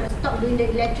has stopped doing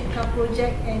the electric car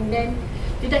project and then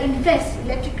they don't invest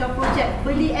electric car project,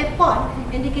 beli airport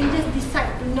and they can just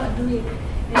decide to not do it.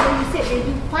 And then he said they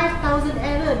do 5,000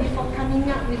 error before coming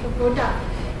up with a product.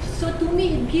 So to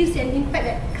me, it gives an impact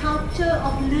that culture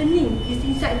of learning is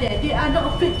inside there. They are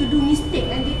not afraid to do mistake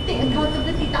and they take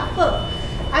accountability. Tak apa.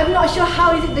 I'm not sure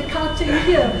how is it the culture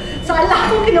here. So alah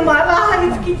pun kena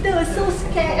marah. Kita so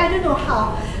scared. I don't know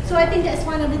how. So I think that's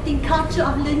one of the things. Culture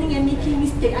of learning and making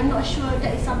mistake. I'm not sure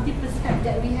that is something perspective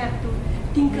that we have to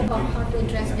think about how to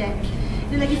address that.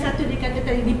 Dan lagi satu dia kata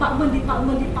tadi, department.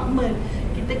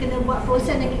 Kita kena buat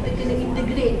proses dan kita kena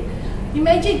integrate.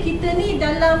 Imagine kita ni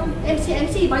dalam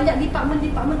MCMC banyak department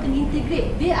kena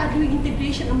integrate. They are doing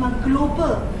integration among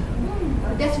global.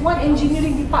 That's one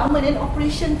engineering department and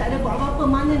operation tak ada buat apa-apa,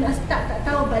 mana nak start tak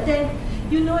tahu. But then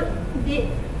you know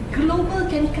global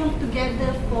can come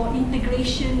together for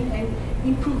integration and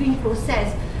improving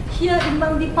process. Here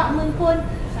among department pun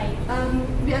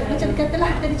macam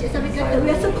katalah tadi Cik Sabi kata,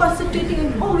 we are so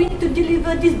concentrating on we need to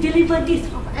deliver this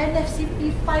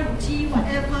NFCP, 5G,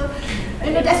 whatever.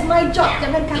 You know, that's my job,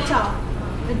 jangan kacau.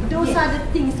 Those are the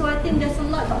things. So I think there's a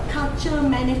lot about culture,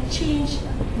 manage change,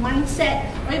 mindset,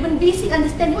 or even basic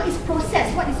understanding what is process,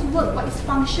 what is work, what is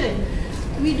function.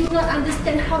 We do not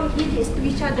understand how it relates to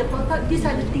each other. But these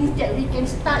are the things that we can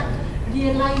start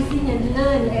realizing and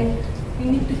learn, and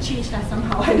we need to change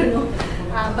somehow. I don't know.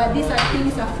 But these are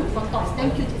things are food for thoughts.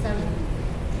 Thank you, Cik Sabi.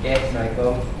 Yes,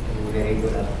 Assalamualaikum. Very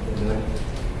good afternoon.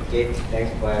 Okay,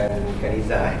 thanks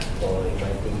Kariza for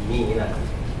inviting me lah.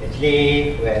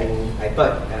 Actually, when I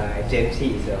thought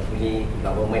HMC is a fully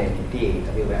government entity,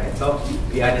 tapi when I thought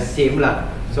we are the same lah,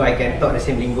 so I can talk the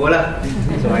same lingo lah.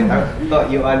 So I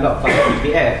thought you are not part of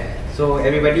EPF. So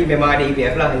everybody memang ada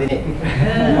EPF lah, isn't it?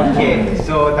 Okay,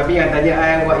 so tapi yang tanya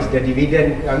I, what is the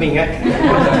dividend coming kan?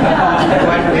 That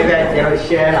one maybe I cannot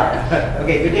share lah.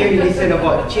 Okay, today we listen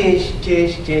about change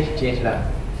lah.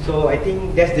 So I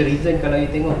think that's the reason kalau you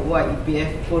tengok why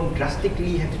EPF pun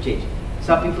drastically have to change.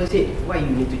 Some people say, why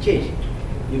you need to change?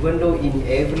 Even though in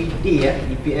every day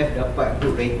EPF dapat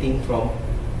good rating from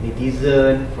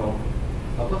netizen, from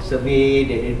survey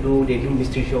that they do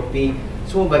mystery shopping,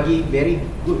 so bagi very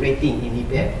good rating in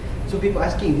EPF. So people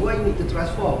asking, why you need to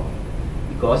transform?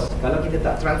 Because kalau kita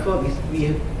tak transform,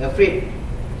 we afraid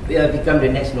we will become the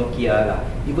next Nokia lah.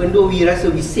 Even though we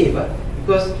rasa we safe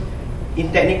because in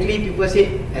technically people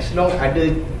say as long ada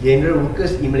general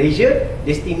workers in Malaysia,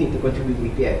 they still need to contribute to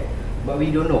EPF. But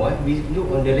we don't know. We look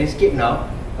on the landscape now,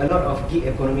 a lot of gig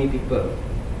economy people,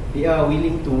 they are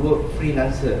willing to work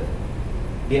freelancer.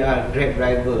 They are Grab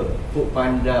driver, food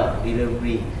panda,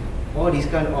 delivery, all this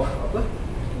kind of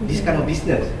this kind of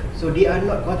business. So they are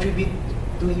not contribute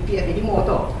to EPF anymore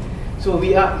tau. So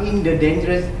we are in the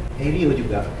dangerous area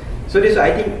juga. So that's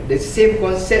why I think the same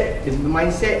concept, the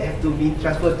mindset have to be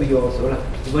transferred to you also lah.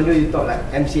 Even though you talk like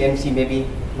MCMC maybe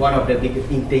one of the biggest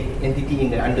entity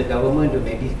in the under government to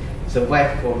maybe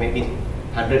survive for maybe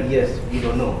 100 years, we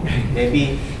don't know.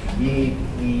 Maybe we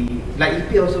like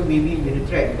EP also maybe in the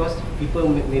track because people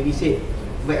maybe say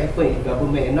what happened if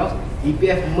government announce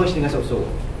EPF merge dengan SOSO.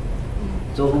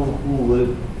 So who will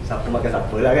siapa makan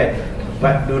siapa lah kan?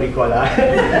 But don't recall lah.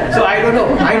 So I don't know.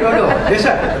 That's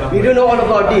why we don't know all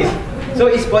about this.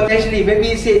 So it's potentially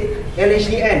maybe say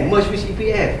LHDN merge with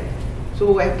EPF.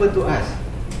 So what happened to us?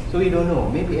 So we don't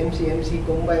know. Maybe MCMC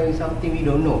combine with something, we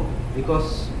don't know,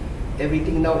 because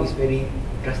everything now is very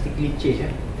drastically changed,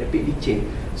 rapidly change.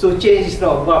 So change is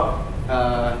not about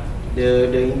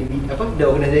the individual, the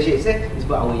organisation itself. It's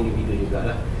about our individual juga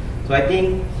lah. So I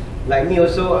think like me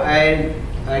also, I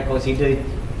consider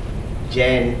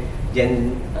Gen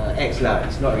X lah.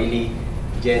 It's not really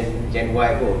Gen Y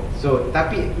kot. So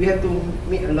tapi we have to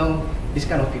meet along this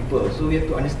kind of people. So we have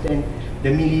to understand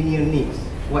the millennial needs,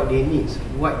 what they needs,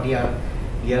 what their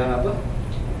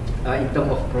in terms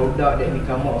of product that we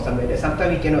come out or something like that.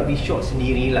 Sometimes we cannot be short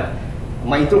sendiri lah.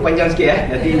 My intro panjang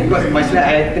sikit nanti because my slide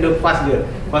I kena fast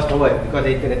forward because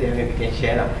later nanti maybe can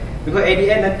share lah. Because at the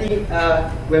end nanti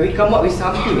when we come up with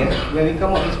something when we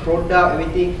come up with product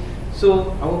everything,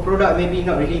 so our product maybe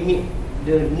not really meet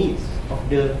the needs of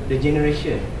the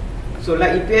generation. So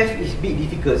like EPF is bit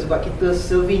difficult sebab kita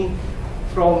serving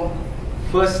from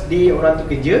first day orang tu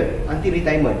kerja until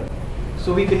retirement.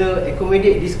 So we kena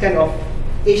accommodate this kind of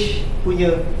age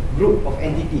punya group of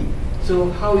entity. So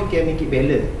how we can make it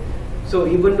balance? So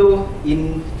even though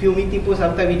in few meeting pun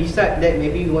sometimes we decide that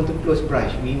maybe we want to close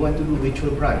branch, we want to do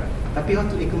virtual branch, tapi how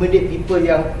to accommodate people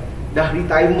yang dah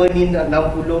retirement ni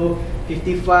 60,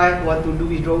 55 want to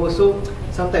do withdrawal. So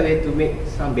sometimes we have to make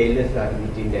some balance lah in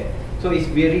between that. So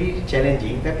it's very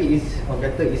challenging, tapi it's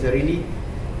orang kata it's a really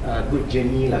good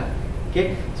journey lah.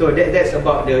 Okay, so that's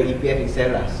about the EPF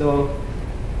itself lah. So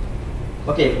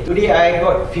okay, today I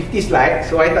got 50 slides,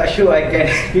 so I tak sure I can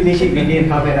finish it within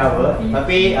half an hour.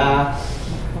 Tapi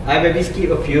I maybe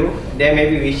skip a few, then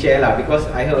maybe we share lah, because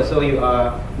I heard also you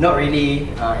are not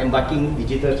really embarking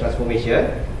digital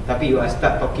transformation, tapi you are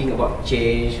start talking about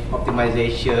change,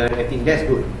 optimization. I think that's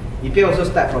good. You can also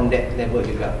start from that level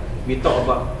juga. We talk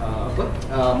about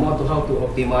more to how to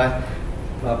optimize,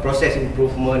 process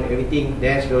improvement, everything.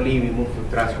 Then slowly we move to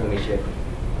transformation.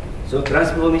 So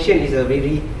transformation is a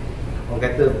very orang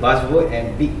kata buzzword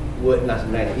and big word lah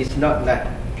sebenarnya. It's not like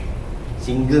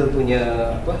single punya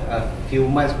few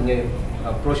months punya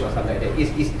approach or something like that.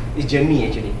 It's journey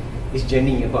actually. It's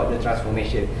journey about the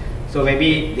transformation. So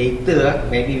maybe later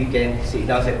maybe we can sit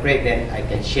down separate, then I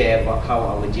can share about how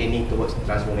our journey towards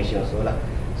transformation also lah.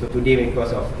 So today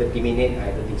because of 30 minutes,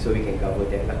 I don't think so we can cover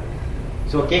that lah.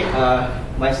 So okay,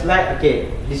 my slide, okay,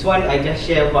 this one I just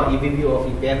share about overview of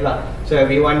EPF lah. So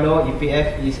everyone know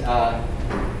EPF is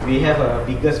we have a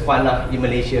biggest fund lah in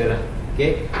Malaysia lah.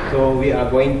 Okay, so we are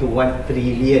going to 1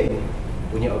 trillion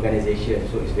punya organisation,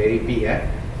 so it's very big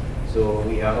So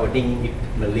we are holding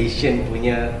Malaysian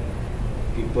punya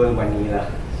people money lah.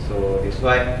 So that's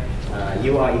why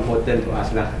you are important to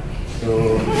us lah.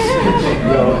 So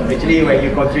actually when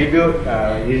you contribute,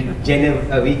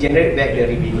 we generate back the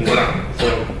revenue lah. So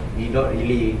we don't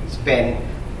really spend,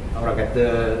 orang kata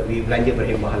we belanja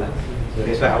berhemah lah. So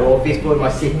that's why our office pun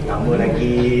masih lama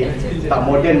lagi, tak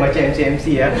modern macam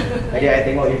MC Jadi I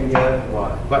tengok dia punya,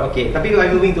 wah, but okay. Tapi we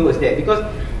are moving towards that because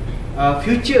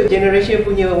future generation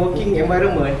punya working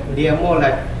environment, they are more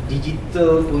like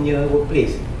digital punya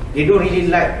workplace. They don't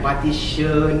really like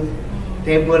partition,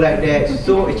 table like that.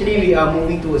 So actually we are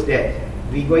moving towards that.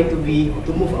 We going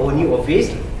to move our new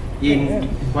office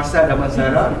in Pasar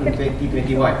Damansara in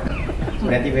 2021. So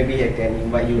nanti maybe I can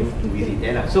invite you to visit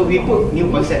there lah. So we put new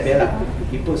concept there lah.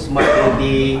 We put smart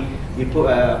building, we put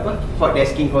hot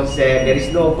desking concept. There is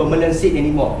no permanent seat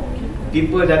anymore.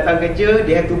 People datang kerja,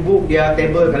 they have to book their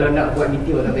table kalau nak buat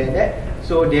meeting or something like that.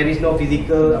 So there is no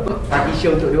physical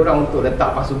partition untuk diorang untuk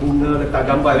letak pasu bunga, letak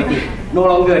gambar everything. No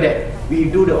longer that. We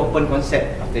do the open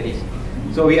concept after this.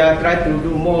 So we are trying to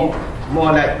do more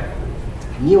like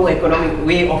new economic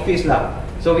way office lah.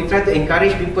 So we try to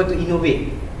encourage people to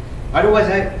innovate.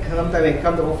 Otherwise, sometimes when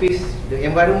come to office, the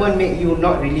environment make you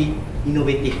not really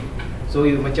innovative. So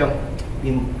you macam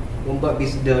membuat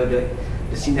the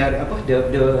scenario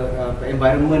the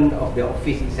environment of the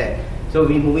office itself. So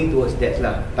we moving towards that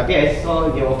lah. Tapi I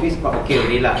saw the office quite okay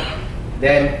already lah.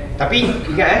 Then tapi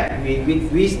ingat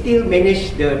we still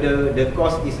manage the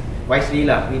cost is wisely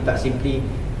lah. We tak simply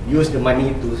use the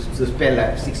money to spend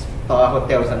like 6-star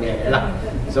hotel or something like that lah.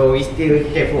 So we still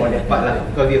careful on that part lah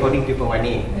because we holding people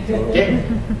money. Okay.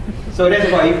 So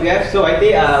that's about EPF. So I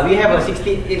think we have a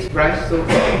 68 branch, so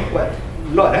quite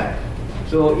a lot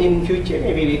So in future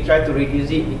maybe we try to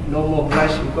reduce it, no more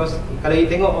branch, because kalau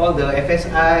you tengok all the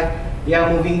FSI, they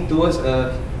are moving towards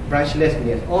a branchless,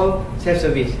 all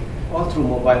self-service, all through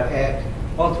mobile app,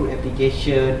 all through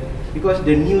application, because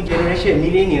the new generation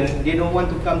millennials, they don't want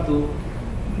to come to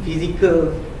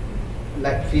physical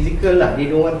lah. They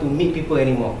don't want to meet people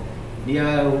anymore. They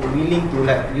are willing to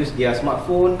like use their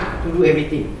smartphone to do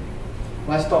everything.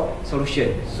 One-stop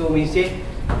solution. So we say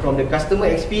from the customer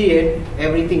experience,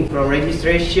 everything from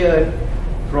registration,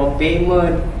 from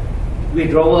payment,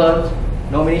 withdrawal,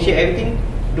 nomination, everything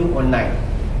do online.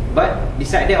 But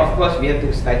beside that, of course, we have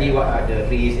to study what are the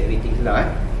risks, everything lah.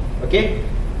 Okay.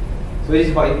 So this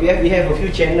is about EPF. We have a few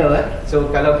channel.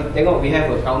 So kalau kita tengok, we have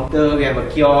a counter, we have a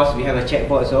kiosk, we have a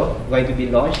chatbot also going to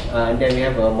be launched, and then we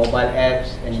have a mobile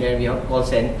apps, and then we have call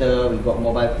center, we got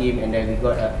mobile team, and then we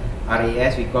got a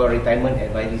RAS, we call retirement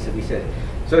advisory services.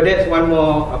 So that's one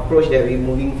more approach that we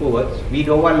moving forward. We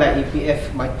don't want like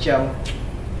EPF macam,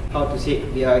 how to say,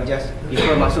 they are just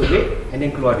people masuk duit and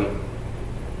then keluar duit.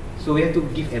 So we have to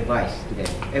give advice to them.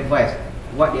 Advice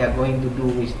what they are going to do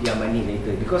with their money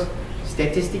later. Because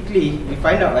statistically, we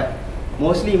find out that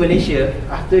mostly Malaysia,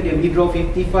 after they withdraw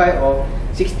 55 or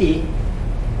 60,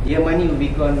 their money will be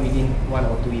gone within 1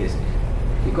 or 2 years.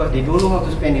 Because they don't know how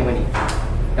to spend their money.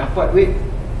 Dapat duit,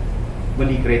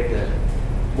 beli kereta,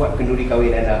 buat kenduri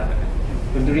kahwin anak.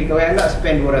 Kenduri kahwin anak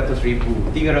spend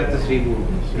 200,000, 300,000.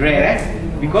 Rare,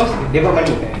 because they got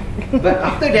money. But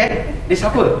after that, they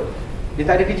suffer. Dia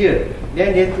tak ada kerja.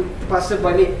 Then dia terpaksa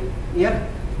balik,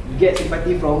 get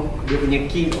sympathy from dia punya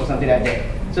kid or something like that.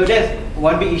 So that's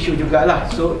one big issue jugalah.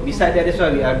 So besides that, that's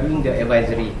why we are doing the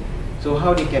advisory. So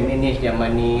how they can manage their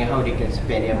money, how they can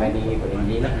spend their money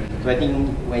accordingly lah. So I think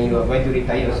when you are going to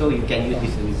retire, so you can use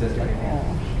these services lah.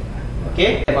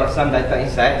 Okay, about some data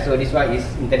inside. So this one is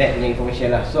internet punya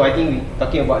information lah. So I think we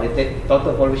talking about the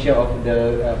total population of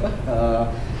the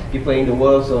people in the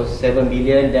world. So 7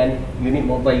 billion, then unique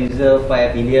mobile user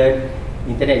 5 billion,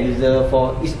 internet user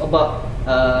 4. It's about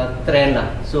trend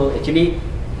lah. So actually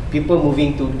people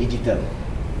moving to digital.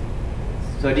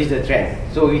 So this is the trend.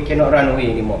 So we cannot run away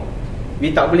anymore.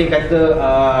 We tak boleh kata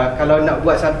kalau nak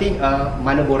buat something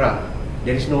mana borang.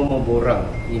 There is no more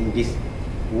borang in this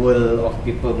world of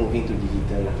people moving to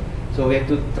digital lah. So we have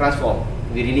to transform.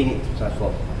 We really need to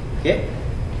transform. Okay.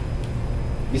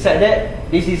 Besides that,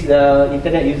 this is the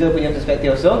internet user punya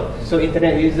perspective also. So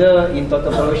internet user in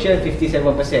total population 57%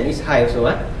 is high also.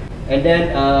 And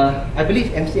then I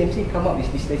believe MCMC come up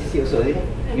with this statistic also.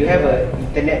 You have a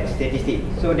internet statistic,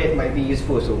 so that might be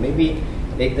useful. So maybe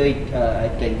later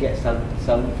I can get some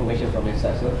information from your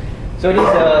side. So this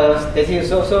statistic.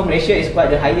 So Malaysia is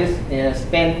quite the highest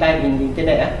spend time in the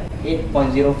internet.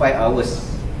 8.05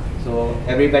 hours. So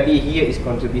everybody here is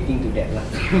contributing to that lah.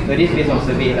 So this based on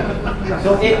survey lah.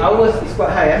 So 8 hours is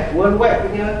quite high. Worldwide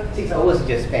punya 6 hours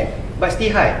just spent, but still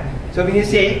high. So when you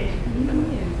say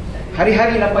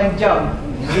hari-hari 8 jam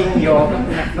using your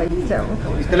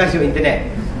utilize your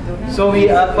internet, so we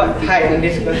are quite high in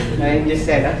this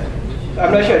sense.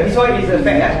 I'm not sure. This one is a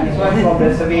fact. This one from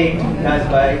the survey done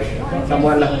by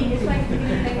someone lah.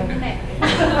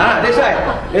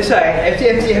 That's why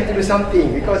FCMC have to do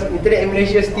something, because internet in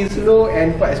Malaysia is still slow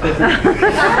and quite expensive.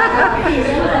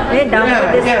 They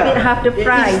download the speed half the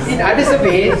price. In other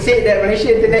survey said that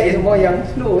Malaysia internet is more yang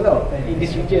slow tau in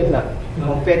this region lah,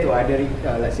 compared to other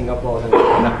like Singapore or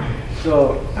something lah.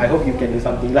 So I hope you can do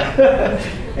something lah.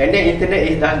 And then internet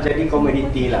is dah jadi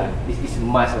commodity lah. This is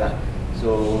must lah.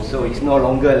 So it's no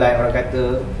longer like orang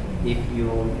kata if you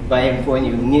buy a phone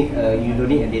you don't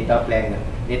need a data plan lah.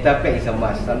 Data plan is a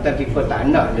must. Sometimes people tak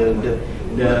nak the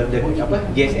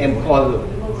GSM call tu.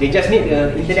 They just need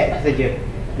the internet saja.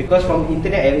 Because from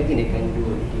internet everything they can do.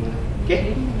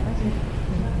 Okay.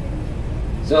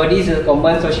 So this is a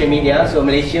common social media. So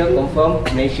Malaysia confirm.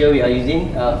 Malaysia we are using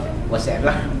WhatsApp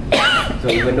lah. So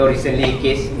even though recently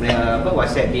case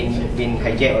WhatsApp been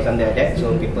hijacked or something like that,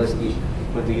 so people still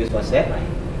want to use WhatsApp.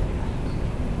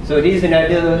 So this is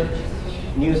another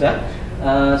news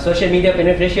social media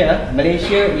penetration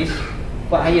Malaysia is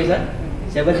quite highest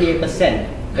 78%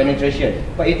 penetration.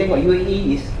 But you tengok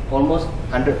UAE is almost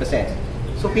 100%.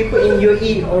 So people in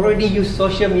UAE already use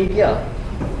social media.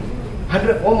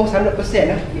 Almost 100%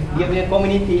 if dia punya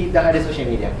community dah ada social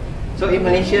media. So in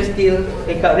Malaysia still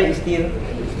take up rate is still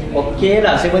okay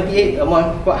lah, 78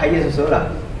 among quite highest also lah.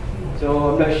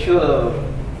 So I'm not sure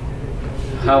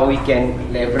how we can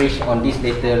leverage on this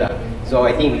later lah. So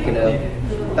I think we can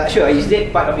tak sure, is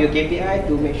that part of your KPI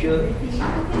to make sure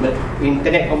the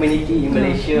internet community in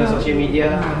Malaysia, social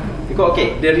media? Because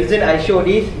okay, the reason I show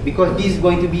this, because this is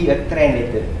going to be a trend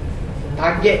later.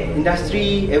 Target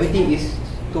industry, everything is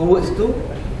towards to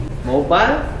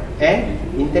mobile and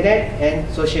internet and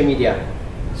social media.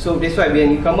 So that's why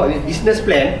when you come up with business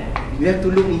plan, you have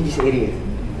to look in this area.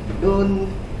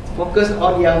 Don't focus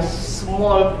on yang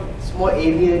small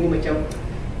area ni macam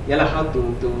yalah how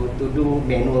to do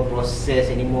manual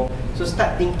process anymore. So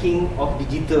start thinking of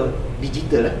digital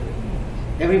lah.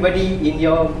 Everybody in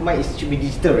your mind should be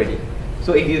digital already.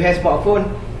 So if you have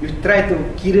smartphone, you try to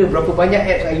kira berapa banyak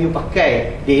apps yang you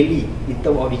pakai daily in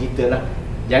term of digital lah.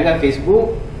 Jangan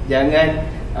Facebook, jangan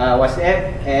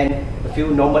WhatsApp and a few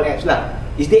normal apps lah.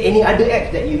 Is there any other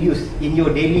apps that you use in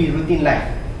your daily routine life?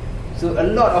 So a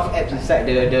lot of apps inside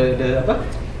the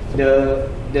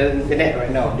internet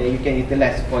right now that you can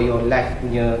utilize for your life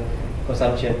punya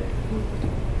consumption.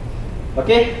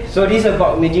 Okay, so this is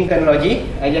about emerging technology.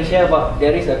 I just share about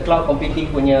there is a cloud computing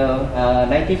punya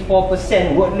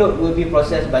 94% workload will be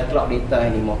processed by cloud data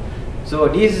anymore.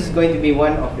 So this is going to be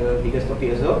one of the biggest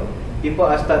topic also. People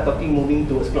are start talking moving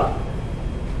towards cloud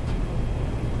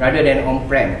rather than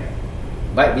on-prem.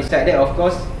 But beside that, of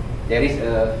course, there is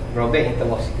a drawback in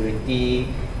terms of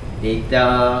security,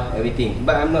 data, everything.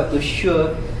 But I'm not too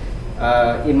sure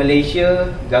in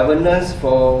Malaysia, governance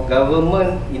for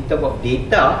government in terms of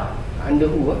data under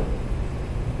who?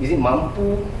 Is it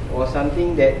mampu or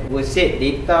something that was said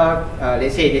data,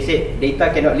 let's say they said data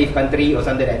cannot leave country or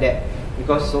something like that,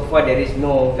 because so far there is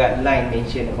no guideline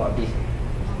mentioned about this.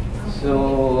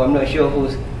 So I'm not sure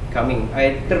who's coming.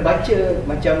 I terbaca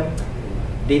macam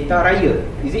data raya,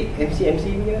 is it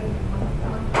MCMC punya?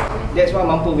 That's what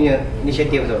mampu punya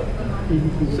initiative also.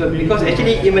 So because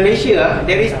actually in Malaysia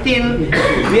there is still,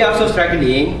 we are also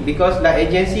struggling because like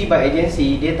agency by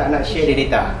agency dia tak nak share the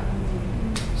data.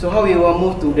 So how we will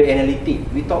move to the analytic?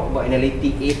 We talk about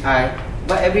analytic, AI,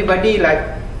 but everybody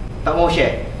like tak mau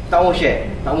share, tak mau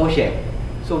share, tak mau share.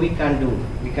 So we can't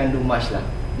do much lah.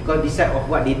 Because this type of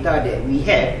what data that we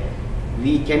have,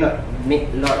 we cannot make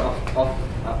a lot of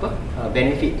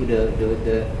benefit to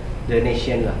the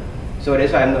nation lah. So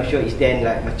that's why I'm not sure is there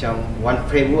like macam one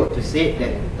framework to say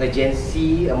that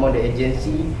agency among the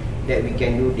agency that we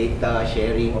can do data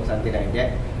sharing or something like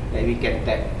that we can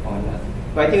tap on.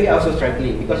 But I think we are also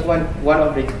struggling because one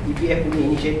of the EPF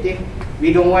initiative,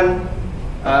 we don't want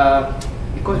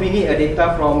because we need a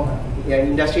data from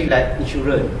industry like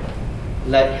insurance,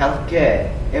 like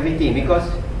healthcare, everything. Because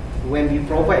when we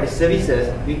provide the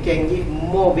services, we can give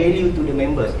more value to the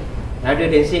members rather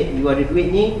than say you ada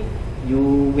duit ni,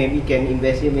 you maybe can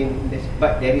invest here,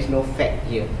 but there is no fact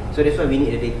here. So that's why we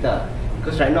need the data.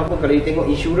 Because right now pun kalau you tengok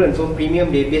insurance, so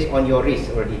premium they based on your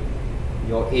risk already,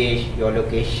 your age, your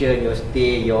location, your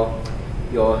stay, your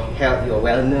health, your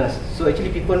wellness. So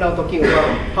actually people now talking about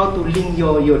how to link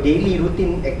your daily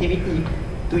routine activity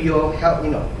to your health,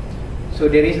 you know. So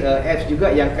there is apps juga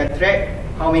yang can track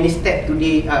how many steps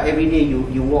today, every day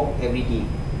you walk every day.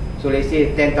 So let's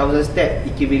say 10,000 steps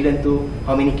equivalent to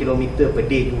how many kilometer per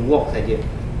day you walk saja.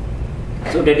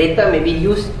 So the data may be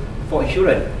used for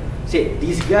insurance. Say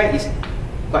this guy is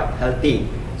quite healthy,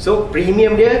 so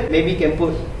premium dia maybe can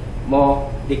put more,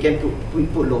 they can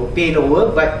put low, pay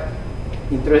lower, but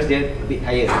interest dia a bit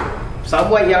higher.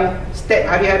 Someone yang step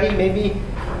hari-hari maybe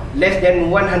less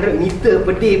than 100 meter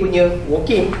per day punya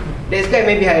walking, that guy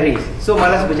maybe high risk, so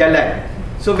malas berjalan.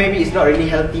 So maybe it's not really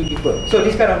healthy people. So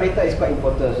this kind of data is quite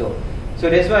important also. So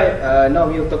that's why now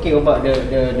we are talking about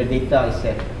the data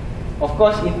itself. Of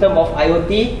course, in terms of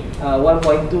IoT,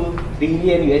 1.2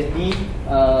 trillion USD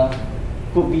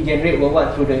could be generated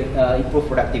worldwide through the improved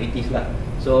productivities lah.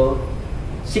 So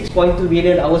 6.2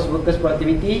 billion hours workers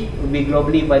productivity will be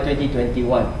globally by 2021,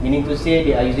 meaning to say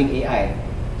they are using AI.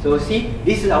 So see,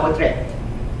 this is our threat,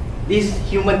 this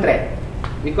human threat,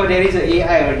 because there is an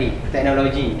AI already,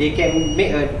 technology. They can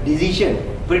make a decision,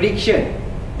 prediction.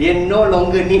 They no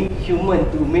longer need human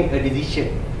to make a decision.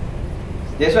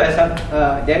 That's why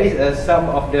there is some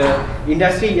of the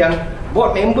industry yang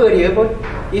board member dia pun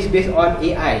is based on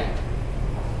AI.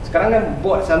 Sekarang kan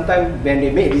board sometimes when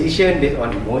they make decision based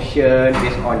on emotion,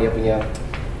 based on dia punya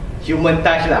human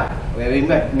touch lah, where we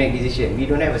might make decision. We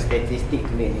don't have a statistic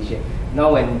to make decision.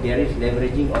 Now when there is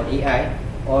leveraging on AI,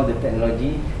 all the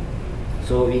technology,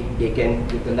 so they can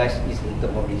utilize this in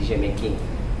terms of decision making.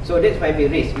 So that's my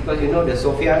big risk, because you know the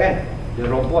Sophia kan, the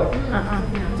robot.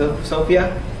 So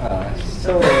Sophia,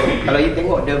 so kalau you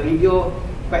tengok the video,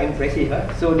 quite impressive.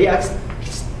 So they are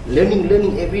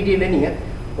learning everyday learning,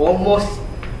 almost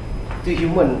to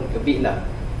human a bit lah.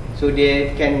 So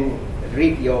they can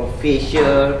read your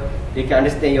facial, they can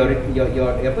understand your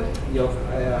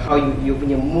how you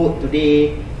punya mood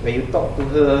today when you talk to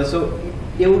her. So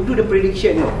they will do the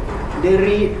prediction, you know. They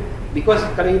read, because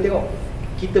kalau you tengok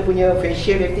kita punya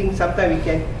facial everything, sometimes we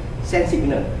can sense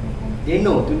signal. They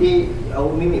know today our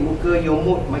mimik muka, your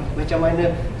mood macam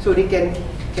mana. So they can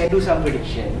do some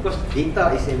prediction, because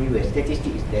data is everywhere,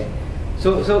 statistics is there.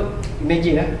 So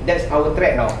imagine that's our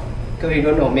threat now. Because we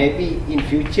don't know, maybe in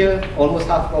future almost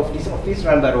half of this office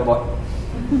run by robot.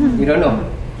 You don't know.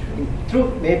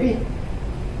 True, maybe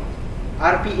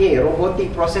RPA, robotic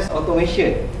process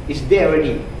automation, is there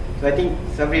already. So I think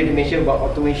somebody mentioned about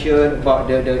automation, about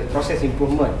the process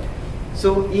improvement.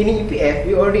 So in EPF,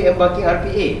 we already embarking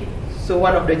RPA. So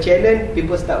one of the challenge,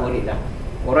 people start worried lah.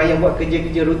 Orang yang buat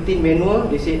kerja-kerja rutin manual,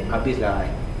 they say habis lah.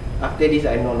 After this,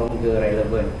 I no longer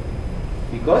relevant,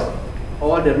 because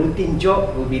all the routine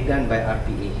job will be done by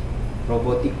RPA,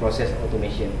 robotic process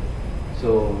automation.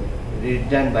 So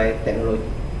done by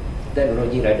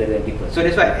technology rather than people. So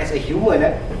that's why as a human,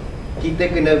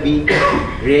 kita kena be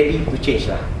ready to change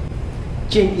lah.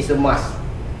 Change is a must.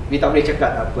 We tak boleh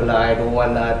cakap tak apalah, I don't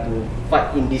want lah to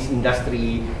fight in this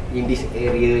industry, in this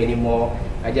area anymore.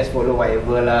 I just follow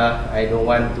whatever lah. I don't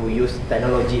want to use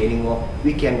technology anymore.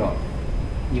 We cannot.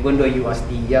 even though you are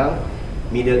still young,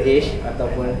 middle age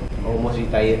ataupun almost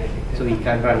retired, so we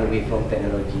can't run away from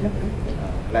technology lah.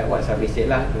 Like what Sabri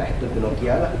said lah, like to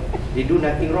Nokia lah, they do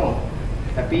nothing wrong,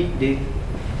 tapi they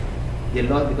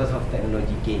lost because of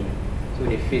technology gain, so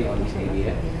they fail on this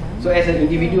area. So as an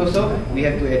individual also, we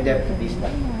have to adapt to this lah.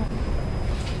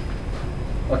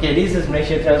 Okay, this is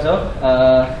Malaysia Trust of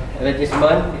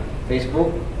advertisement,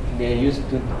 Facebook, they use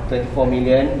to 24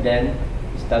 million, then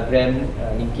Instagram,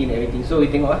 LinkedIn, everything. So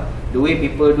we tengok the way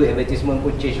people do advertisement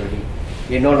pun change already.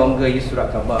 They no longer use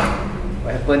surat khabar.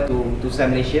 What happened to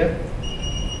Tulisan Malaysia?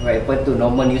 What happened to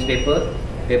normal newspaper,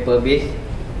 paper based?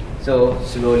 So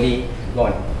slowly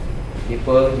gone.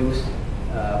 People use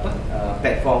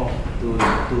platform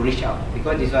to reach out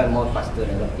because this one more faster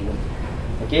than what thing.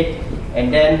 Okay, and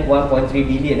then 1.3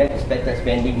 billion expected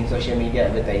spending in social media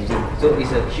advertising. So it's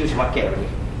a huge market already.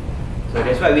 So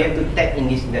that's why we have to tap in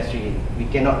this industry. We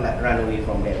cannot like run away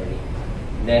from that already.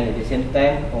 Then at the same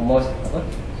time, almost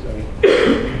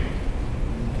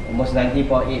 90.8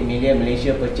 million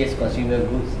Malaysia purchase consumer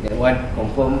goods. That one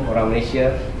confirm orang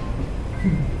Malaysia.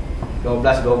 12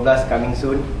 coming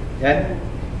soon. Kan?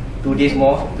 2 days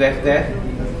more,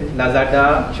 12.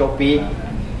 Lazada, Shopee.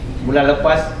 Bulan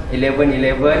lepas 11,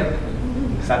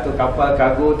 satu kapal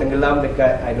kargo tenggelam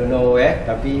dekat I don't know where,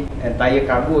 tapi entire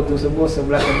kargo tu semua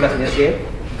 11 dia.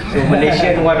 So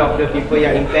Malaysia one of the people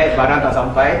yang impact, barang tak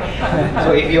sampai.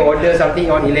 So if you order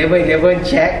something on 11,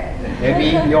 check,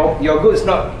 maybe your goods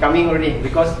not coming already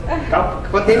because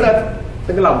container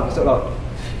tenggelam masuk laut.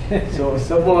 So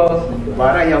semua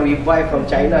barang yang we buy from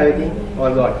China everything all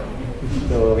gone.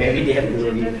 So maybe they have to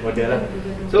order lah.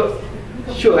 So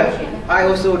sure, I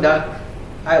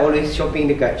always shopping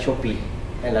dekat Shopee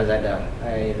and Lazada.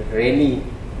 I rarely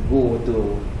go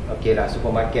to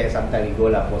supermarket. Sometimes we go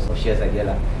lah for social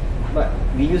saja lah. But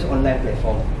we use online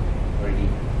platform already.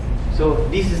 So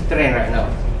this is trend right now.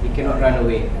 We cannot run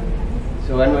away.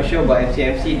 So I'm not sure about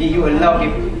FCMC. Did you allow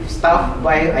staff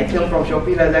buy item from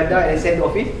Shopee, Lazada and send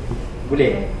to office?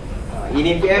 Boleh.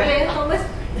 Ini PF?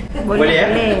 Boleh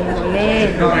ya?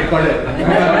 Boleh. Not recorded.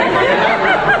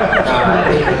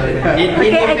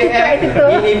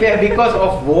 In fact, because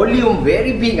of volume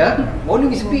very big,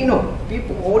 volume is big, no.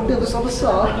 People order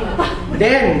besar-besar.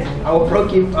 Then our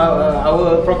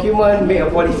procurement make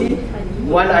a policy.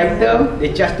 One item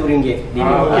they charge RM2.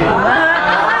 Okay.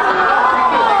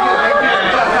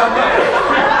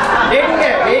 They do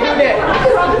that. They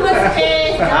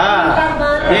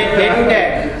do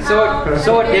that.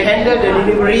 So they handle the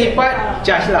delivery part,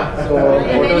 charge lah. So and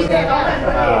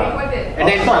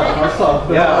then something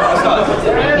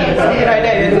like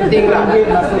that. They think lah.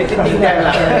 They think that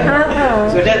lah.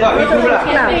 So that's what we do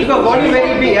lah. Because volume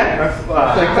very big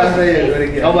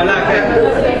normal lah kan.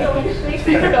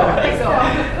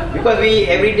 Because we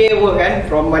everyday work kan,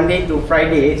 from Monday to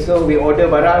Friday. So we order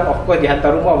barang, of course di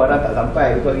hantar rumah barang tak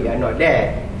sampai because we are not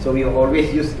there. So we always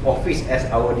use office as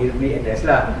our delivery address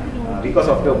lah.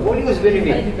 Because of the volume is very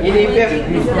big. Ini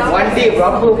one day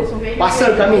berapa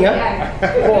parcel coming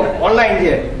for online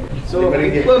je. So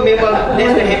people memang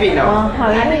that's the habit now.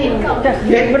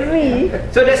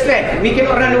 So that's right. We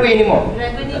cannot run away anymore.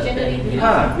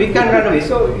 We can't run away.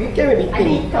 So we can maybe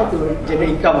think how to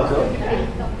generate income also.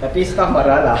 Tapi staff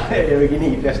marah lah. Dia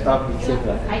begini, if your staff is safe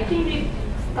lah. I think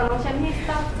kalau macam ni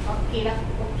staff okay lah.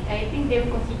 I think they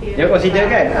will consider. Dia consider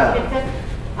kan?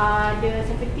 The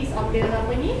safeties of the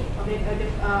apa ni, of the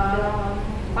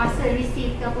parcel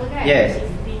receipt ke apa kan? Yes.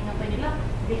 Being apa ni lah,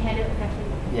 they handle carefully.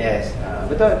 Yes,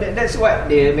 betul. That's what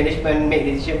the management make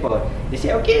decision for. They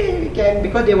say okay, we can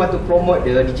because they want to promote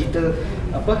the digital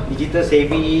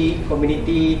savvy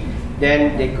community.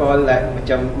 Then they call like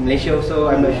macam Malaysia also,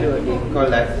 I'm not sure they call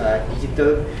like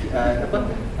digital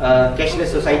cashless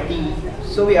society.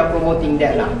 So we are promoting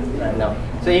that lah right now.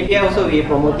 So in PI also we are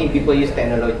promoting people use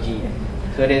technology.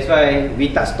 So that's why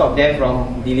we tak stop them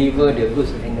from deliver the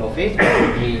goods in the office.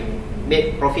 We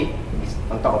made profit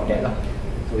on top of that lah.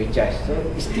 So we charge. So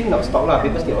it's still not stop lah.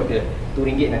 People still order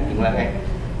RM2 nothing lah kan.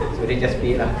 So they just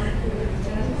pay lah.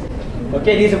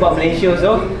 Okay, this is about Malaysia.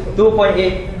 So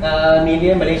 2.8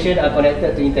 million Malaysians are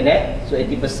connected to internet. So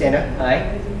 80%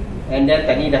 high. And then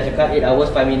tadi dah cakap 8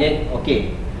 hours 5 minutes.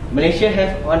 Okay, Malaysia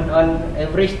have on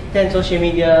average 10 social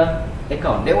media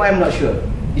account. That one I'm not sure.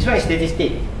 This one is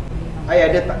statistic. I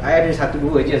ada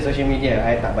 1-2 je social media.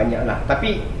 I tak banyak lah.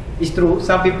 Tapi it's true.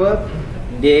 Some people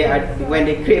when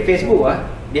they create Facebook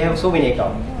they have so many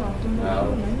accounts.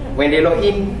 When they log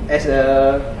in as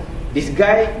this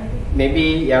guy,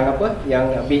 maybe yang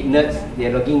a bit nerds,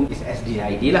 they logging is as this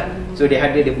ID lah. So they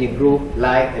ada dia punya group,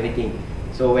 like everything.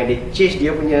 So when they change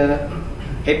dia punya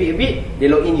habit, they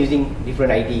log in using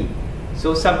different ID.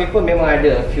 So some people memang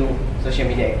ada a few social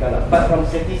media account lah. But from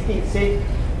statistics say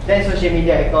 10 social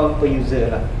media account per user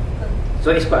lah.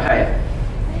 So it's quite high.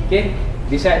 Okay.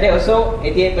 Besides that also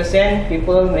 88%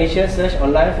 people Malaysia search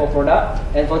online for product,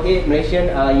 and 48 Malaysian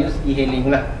use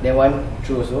e-hailing lah. That one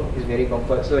true also. It's very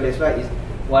comfort. So that's why it's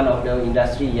one of the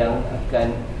industry yang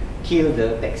akan kill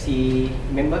the taxi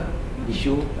member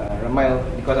issue. Ramai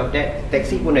because of that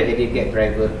taxi pun dah jadi Grab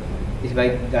driver. It's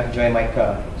by dah join my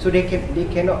car. So they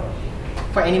cannot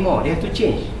fight anymore. They have to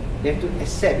change. They have to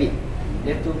accept it.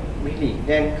 They have to really.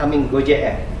 Then coming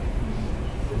Gojek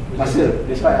masa.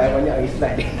 That's why I banyak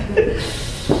slide.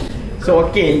 So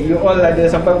okay, you all ada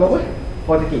sampai berapa?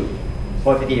 40.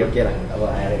 Okay lah.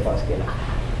 I report sikit lah.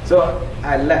 So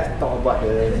I like talk about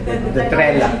the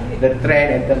trend lah. The trend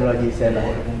and technology lah.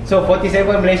 So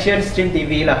 47 Malaysian stream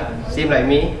TV lah. Same like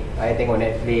me. I tengok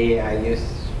Netflix. I use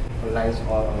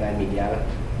online media lah.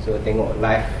 So tengok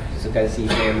live, suka see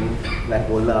them live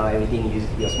bola, everything use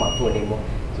your smartphone anymore.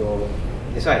 So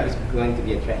that's why it's going to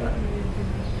be a trend lah.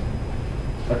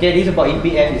 Okay, this is about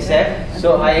EPF itself.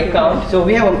 So iAccount. So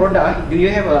we have a product. Do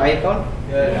you have an iAccount?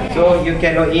 Yeah. So you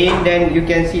can log in, then you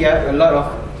can see a lot of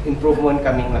improvement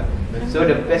coming lah. So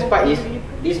the best part is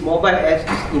this mobile apps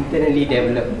is internally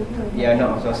developed. They are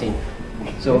not outsourcing.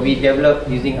 So we develop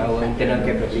using our internal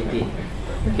capability.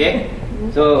 Okay.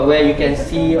 So where you can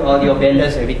see all your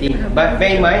balance, everything. But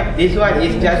bear in mind, this one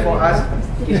is just for us.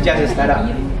 It's just a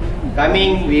startup.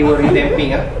 Coming, we were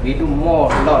revamping. We do a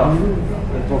lot of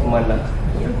improvement lah.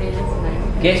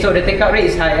 Okay, so the take-up rate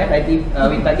is high. We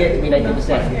target to be 90%.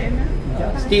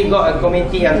 Still got a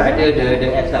community yang tak ada the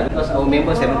apps lah, because our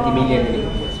members 70 million already.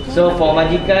 So for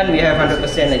Majikan, we have 100%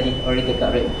 lagi already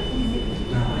take-up rate.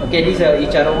 Okay, this is a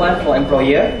e-caroman for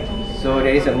employer. So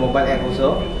there is a mobile app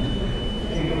also.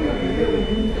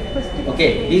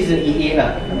 Okay, this is EA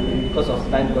lah. Because of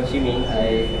time consuming,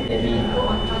 I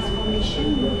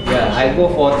go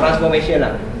for transformation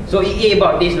lah. So EA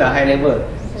about this lah, high level.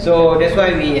 So that's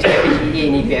why we establish EA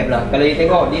in EPF lah. Kalau you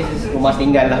tengok, this is rumah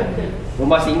singgah lah.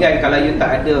 Rumah singgah kalau you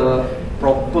tak ada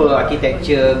proper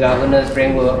architecture, governance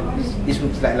framework, this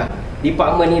looks like lah.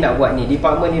 Department ni nak buat ni,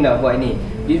 department ni nak buat ni,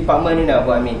 department ni nak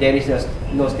buat ni. There is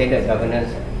no standard governance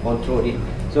control it.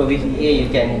 So with EA you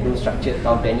can do structured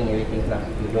town planning, everything lah.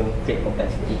 You don't create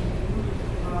complexity.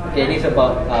 Okay, this is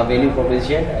about value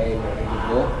proposition. I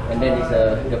go, and then this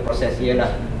the process here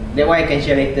lah. That one I can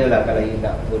share later lah kalau you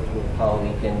nak go through how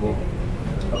we can move.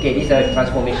 Okay, this is a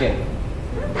transformation.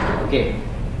 Okay,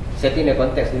 setting the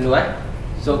context dulu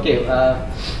So okay,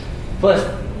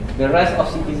 first the rise of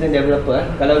citizen developer.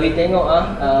 Kalau we tengok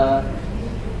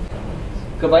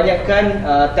kebanyakan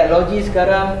teknologi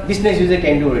sekarang business user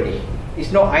can do already.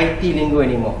 It's not IT lingo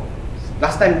anymore.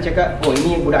 Last time cakap, oh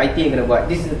ini budak IT yang kena buat.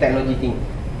 This is the technology thing.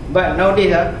 But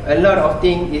nowadays a lot of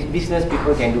thing is business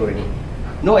people can do already.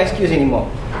 No excuse anymore.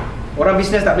 Orang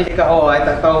business tak boleh cakap, oh I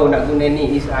tak tahu nak guna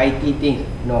ni, is IT thing.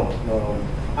 No.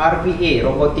 RPA,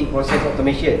 robotic process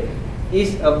automation,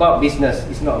 is about business.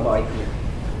 It's not about IT.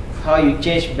 How you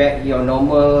change back your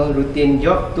normal routine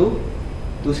job to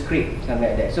script, something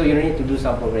like that. So you need to do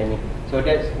some programming. So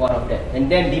that's one of that. And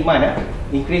then demand,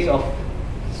 increase of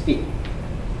speed.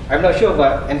 I'm not sure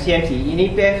about MCMC. In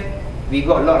EPF, we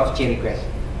got a lot of change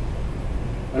requests.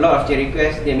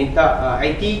 They minta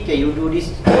IT, can you do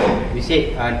this? We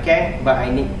said can, but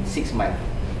I need 6 months.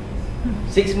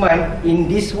 6 months in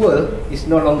this world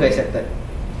is no longer accepted.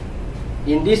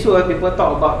 In this world, people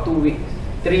talk about 2 weeks,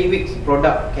 3 weeks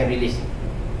product can release.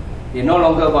 They no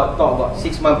longer talk about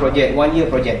 6 month project, 1 year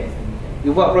project.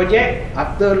 You buat project,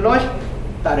 after launch,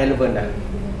 tak relevan dah.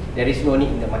 There is no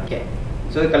need in the market.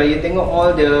 So kalau you tengok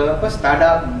all the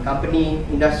startup, company,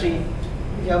 industry,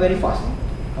 they are very fast.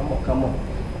 Come on.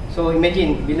 So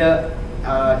imagine bila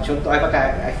contoh I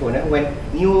pakai iPhone, when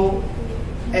new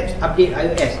apps update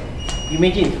iOS,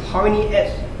 imagine how many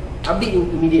apps update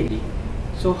immediately.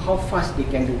 So how fast they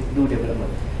can do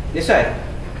development. That's why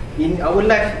in our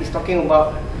life is talking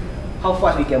about how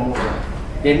fast we can move.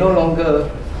 They no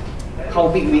longer how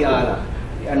big we are lah.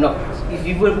 We are not. If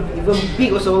even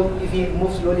big also, if you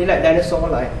move slowly like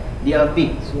dinosaur lah, they are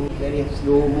big, so very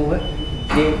slow move.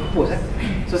 They pose.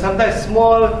 So sometimes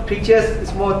small creatures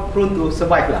is more prone to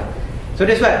survive lah. So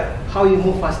that's why how you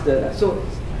move faster lah. So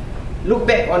look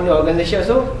back on your organization.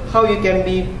 So how you can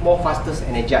be more faster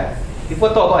and agile.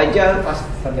 People talk about agile, fast,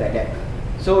 something like that.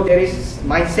 So there is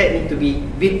mindset need to be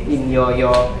built in your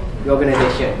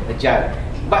organization, agile.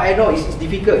 But I know it's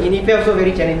difficult. In EPF also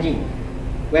very challenging.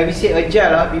 When we say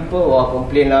agile people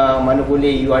complain lah, mana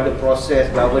boleh you ada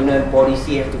process, governance,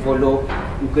 policy have to follow.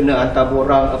 You kena hantar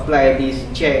borang, apply this,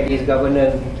 check this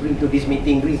governance, bring to this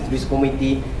meeting, bring to this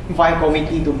committee, 5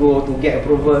 committee to go to get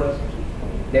approval.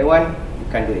 That one, you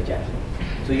can't do it just.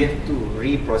 So you have to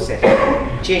reprocess,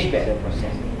 change back the process.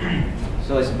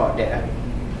 So it's about that.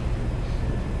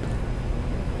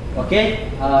 Okay,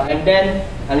 and then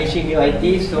unleashing new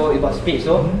IT, so about speed,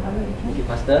 so make it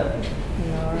faster.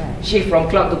 Shift from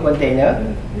cloud to container.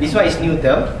 This one is new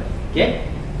term. Okay,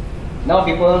 now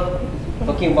people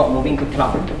talking about moving to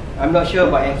cloud. I'm not sure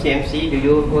about MCMC. Do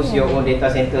you host your own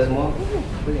data centers more?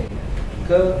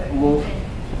 Ke move?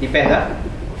 Depends lah.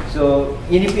 So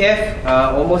in EPF,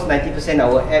 almost 90%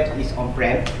 our app is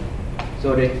on-prem.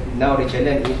 So now the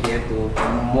challenge is we have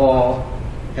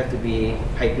to be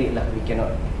hybrid lah. We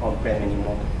cannot on-prem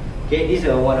anymore. Okay, this is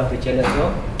one of the challenges.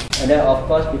 So, and then of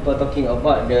course people talking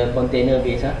about the container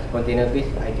base. Container base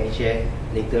I can share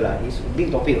later lah. It's a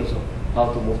big topic also. How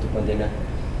to move to container.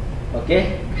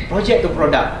 Okay, project to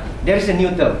product. There is a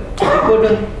new term. People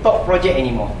don't talk project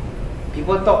anymore.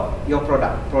 People talk your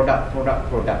product.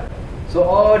 So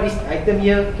all this item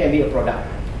here can be a product.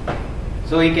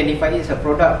 So you can define it as a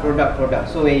product.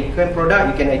 So when you can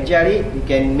product, you can adjust it, you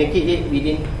can make it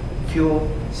within few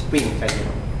sprints saja.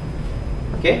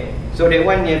 Okay, so that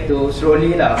one you have to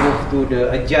slowly lah move to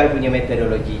the agile punya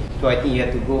methodology. So I think you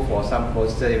have to go for some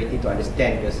courses, everything to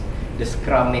understand the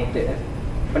Scrum method.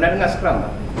 Pernah dengar Scrum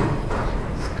tak?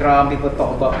 Scrum, people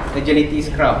talk about agility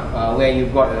Scrum, where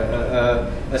you got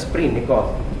a sprint, they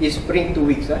call it's sprint 2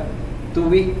 weeks.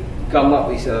 2 weeks come up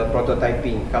with a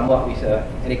prototyping, come up with a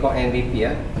they call MVP,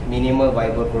 minimal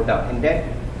viable product, and then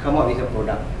come up with a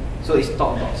product. So it's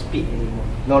talk about speed anymore,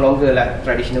 no longer like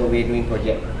traditional way doing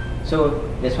project. So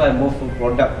that's why I move from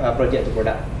project to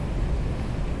product.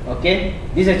 Okay,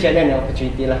 this is a challenge and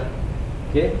opportunity lah.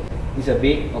 Okay, this is a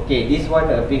big. Okay, this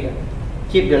one a big.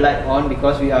 Keep the light on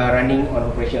because we are running on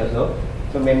operation also.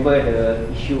 So remember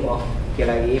the issue of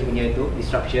KLIA punya tu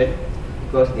disruption,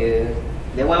 because they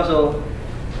want also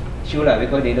issue lah,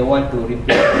 because they don't want to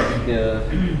replace the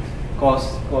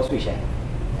cost switch.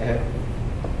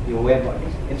 You aware about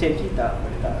this? MCMC tak.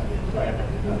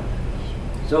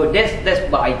 So that's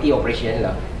about IT operation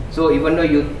lah. So even though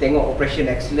you tengok operation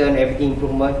excellent, everything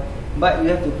improvement, but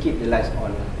you have to keep the lights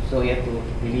on lah. So you have to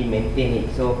really maintain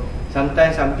it. So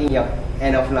sometimes something yang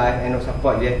end of life, end of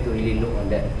support, you have to really look on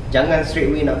that. Jangan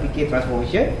straight away nak fikir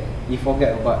transformation, you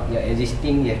forget about your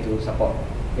existing, you have to support.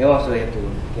 You also have to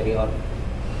carry on.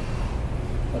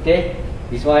 Okay,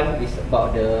 this one is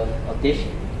about the outage,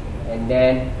 and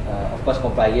then of course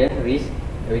compliance, risk,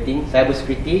 everything. Cyber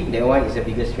security, that one is the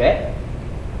biggest threat.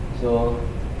 So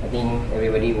I think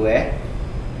everybody aware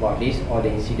about this, all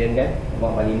the incident there,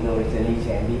 about Malino recently,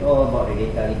 CMB, all about the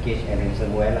data leakage and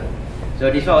ransomware lah. So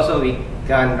this one also we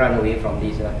can't run away from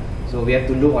this lah. So we have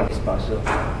to look on this part. So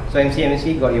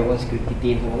MCMC got your own security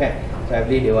team kan. So I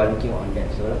believe they were looking on that.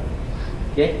 So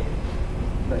okay,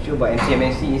 not sure about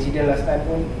MCMC incident last time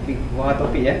pun big one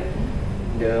topic ya.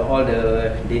 All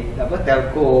the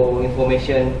telco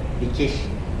information leakage.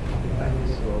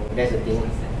 So that's the thing.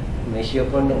 Malaysia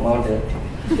pun mau the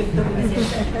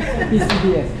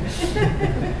PCBS.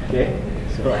 Okay,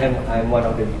 so I'm one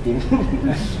of the victims.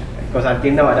 Because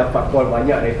until now I dapat call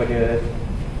banyak daripada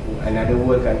another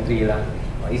world country lah.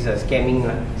 It's a scam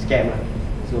lah.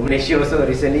 So Malaysia also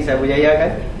recently Cyberjaya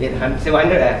kan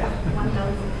 700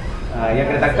 yang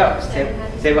kena tangkap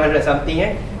 700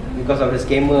 something because of the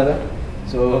scammer lah.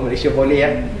 So Malaysia boleh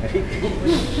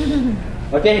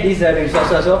Okay, these are the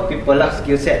resources of people lah,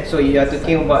 skill set. So you are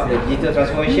talking about the digital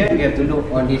transformation, you have to look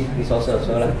on these resources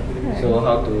so lah. So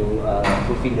how to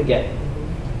fulfill the gap.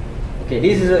 Okay,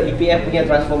 this is a EPF punya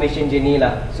transformation journey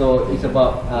lah. So it's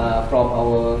about from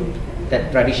our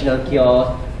traditional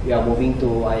kiosk, we are moving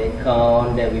to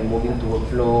account, then we moving to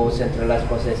workflow,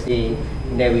 centralized processing,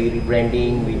 then we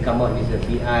rebranding, we come out with a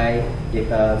BI,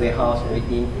 data warehouse,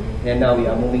 everything. Then now we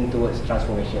are moving towards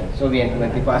transformation. So when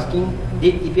people asking,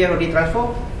 did EPF already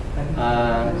transform?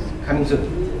 Coming soon,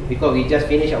 because we just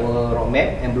finished our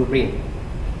roadmap and blueprint.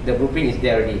 The blueprint is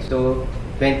there already. So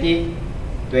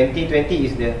 2020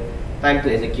 is the time to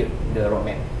execute the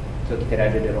roadmap. So kita dah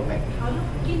ada the roadmap. How long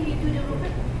can we do the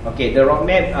roadmap? Okay, the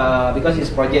roadmap because it's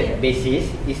project basis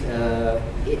is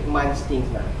 8 months things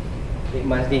lah. 8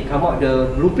 months thing. Come out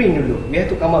the blueprint dulu. We have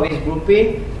to come up with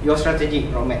blueprint, your strategic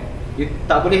roadmap. You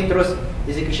tak boleh terus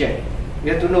execution.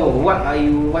 You have to know what are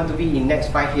you want to be in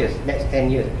next 5 years, next 10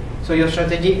 years. So your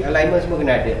strategic alignment semua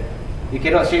kena ada. You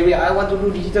cannot straight away I want to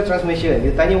do digital transformation.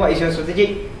 You tanya what is your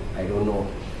strategic? I don't know.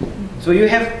 So you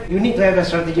need to have a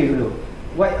strategy dulu.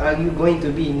 What are you going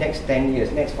to be next 10 years,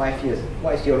 next 5 years?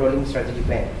 What is your rolling strategy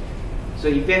plan? So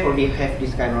EPF already have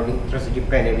this kind of strategic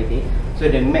plan everything. So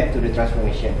they map to the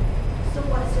transformation. So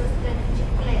what's your strategic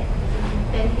plan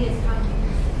in 10 years? How do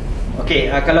you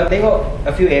Okay, kalau tengok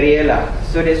a few area lah.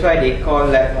 So that's why they call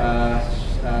like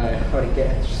how they get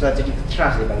strategic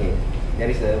trust they panggil. There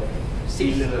is a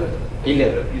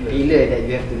pillar that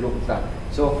you have to look at.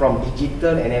 So from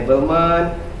digital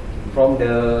enablement, from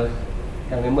the,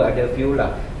 I remember ada few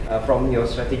lah, from your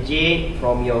strategy,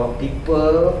 from your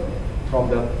people, from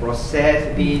the process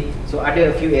bit. So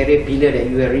ada a few area pillar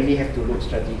that you really have to look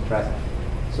strategic trust.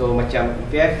 So macam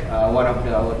EPF, one of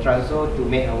our transfer to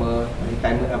make our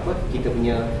retirement kita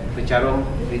punya pencarum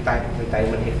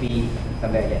retirement happy,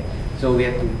 something like that. So we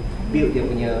have to build dia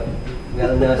punya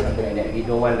wellness, something like that. We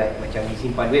don't want like macam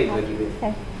disimpan duit, we give it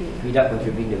without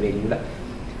contributing the value lah.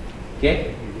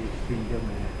 Okay?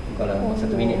 Kalau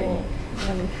 1 minit lagi.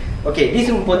 Okay, this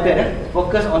is important.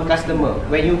 Focus on customer.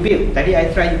 When you build, tadi I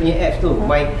try punya apps tu,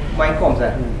 my comms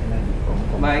lah.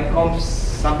 My comms,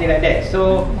 something like that.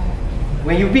 So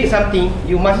when you build something,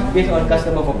 you must based on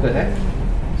customer focus.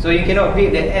 So you cannot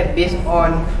build the app based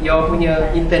on your punya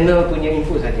internal punya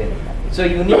input saja. So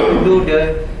you need to do the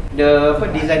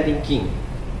design thinking.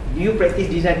 Do you practice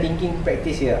design thinking?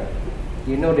 Practice here.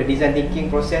 You know the design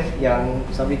thinking process yang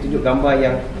sambil tunjuk gambar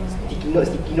yang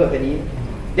sticky note tadi.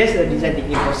 That's a design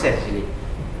thinking process actually.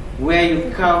 Where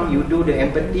you come, you do the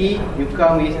empathy, you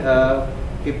come with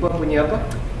people punya apa?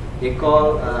 They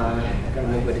call I can't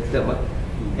remember the term.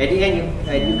 At the end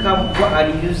you come, what are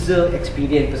the user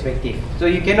experience perspective. So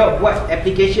you cannot buat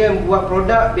application, buat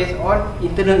product based on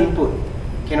internal input.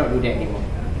 Cannot do that anymore.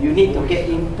 You need to get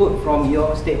input from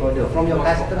your stakeholder, from your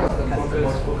customer.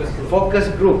 Focus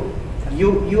group.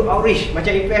 You outreach,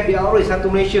 macam EPF dia outreach satu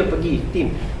Malaysia pergi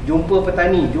tim, jumpa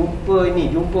petani, jumpa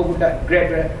ini, jumpa budak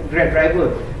grab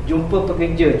driver, jumpa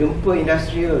pekerja, jumpa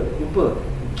industrial, jumpa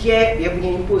get dia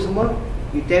punya input semua,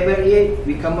 you table it,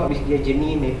 we come up with their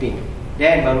journey mapping,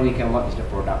 then baru we come up with the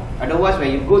product. Otherwise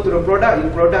when you go to the product,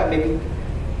 your product maybe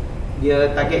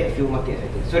dia target few market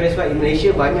saja. So that's why in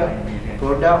Malaysia banyak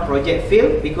project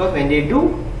fail because when they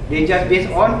do, they just based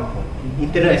on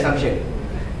internal assumption.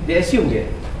 They assume je.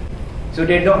 So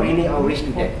they're not really outreach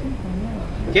to that.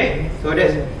 Okay, so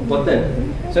that's important.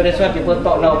 So that's why people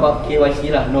talk now about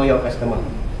KYC lah, know your customer.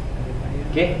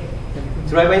 Okay,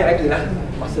 so banyak lagi lah,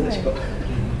 masa dah cukup.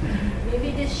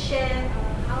 maybe just share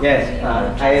how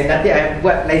Yes, nanti I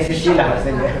buat lain sesi lah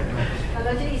rasanya.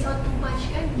 Kalau jadi it's all too much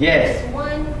kan? Yes. There's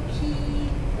one key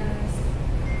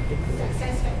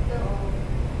success factor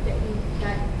that you've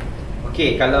done.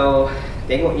 Okay, kalau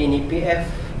tengok in EPF,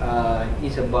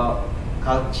 it's about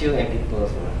culture and people.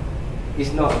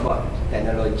 It's not about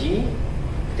technology.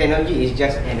 Technology is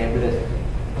just enablers.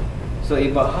 So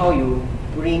about how you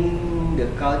bring the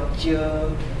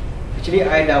culture. Actually,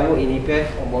 I dah work in EPF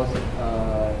almost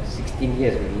 16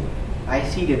 years already. I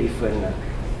see the difference lah.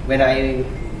 When I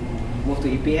move to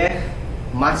EPF,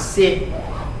 masih,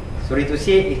 sorry to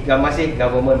say, masih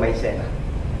government mindset lah.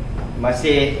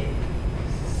 Masih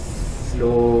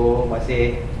slow,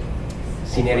 masih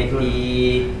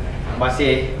seniority,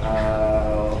 masih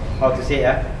how to say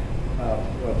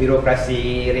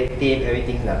birokrasi, red tape,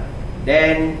 everything lah.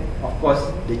 Then of course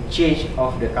the change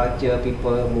of the culture,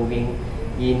 people moving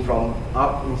in from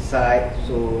up inside.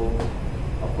 So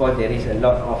of course there is a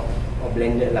lot of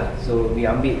blended lah. So we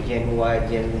ambil Gen Y,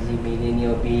 Gen Z,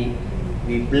 Millennial B,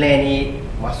 we blend it,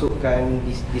 masukkan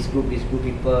this group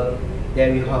people,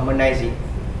 then we harmonize it.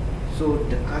 So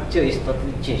the culture is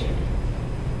totally changed.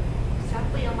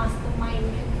 Siapa yang mastermind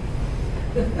kan?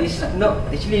 It's not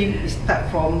actually, it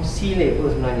start from C level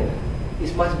sebenarnya.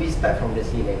 It must be start from the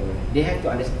C level. They have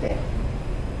to understand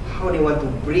how they want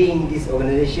to bring this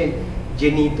organisation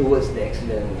journey towards the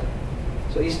excellence.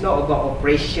 So it's not about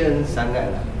operation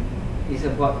sangat lah. It's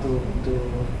about to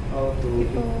how to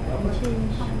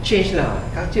change lah.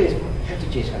 Culture is have to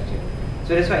change culture.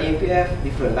 So that's why EPF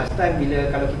different. Last time bila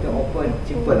kalau kita open,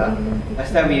 simple lah.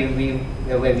 Last time we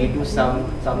when we do some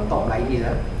talk like this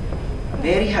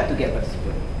very hard to get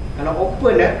participant. Kalau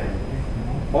open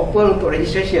open untuk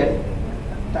registration,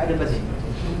 tak ada participant.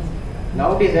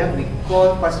 Nowadays we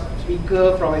call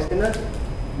speaker from external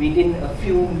within a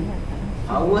few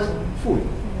hours full.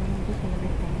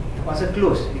 Terpaksa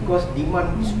close because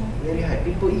demand is very high.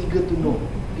 People eager to know,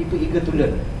 people eager to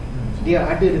learn. Dia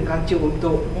ada the culture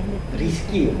untuk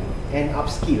reskill and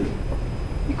upskill.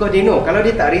 Because they know kalau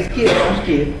dia tak reskill and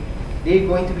upskill, they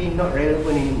going to be not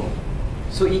relevant anymore.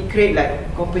 So it create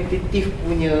like competitive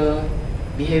punya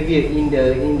behavior in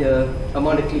the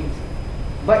among the clicks.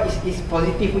 But it's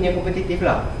positive punya competitive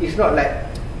lah. It's not like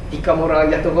tikam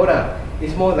orang jatuh orang.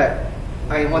 It's more like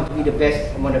I want to be the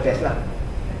best among the best lah.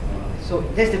 So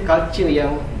that's the culture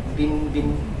yang been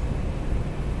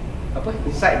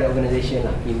inside the organisation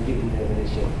lah, in the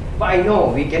organisation. But I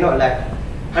know we cannot like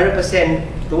 100%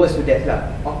 towards to that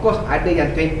lah. Of course ada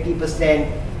yang 20%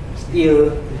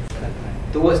 still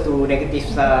towards to negative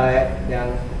side,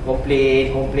 yang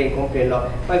complain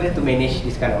lot. But we have to manage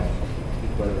this kind of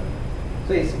people.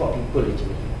 So it's about people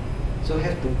actually. So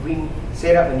have to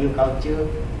set up a new culture,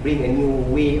 bring a new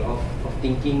way of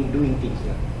thinking, doing things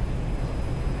lah.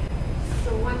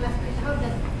 So one last question, how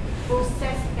does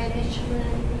process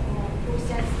management or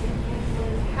process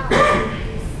improvement help in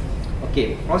this? Okay,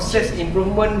 process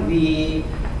improvement we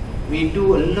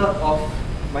do a lot of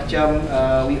macam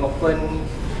we open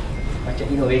macam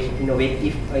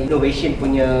innovation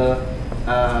punya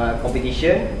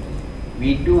competition.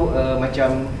 We do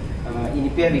macam in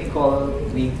EPF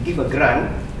we give a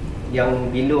grant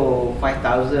yang below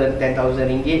 5,000,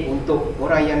 10,000 ringgit untuk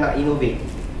orang yang nak innovate.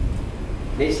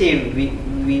 Let's say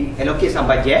we allocate some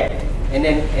budget and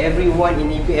then everyone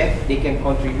in EPF they can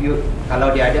contribute.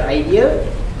 Kalau dia ada idea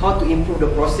how to improve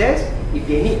the process, if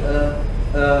they need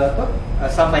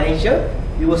some financial,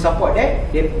 we will support that.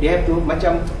 They have to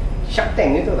macam Shark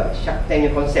Tank gitu tak? Shark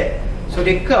Tank punya concept. So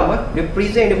they come, they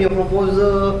present dia punya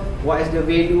proposal, what is the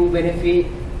value, benefit,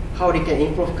 how they can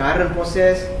improve current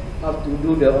process, how to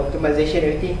do the optimization,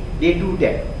 everything. They do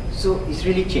that. So it's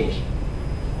really changed.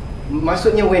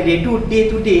 Maksudnya when they do day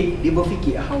to day, dia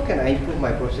berfikir, how can I improve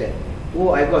my process?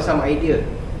 Oh, I got some idea.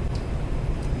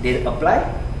 They apply,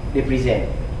 they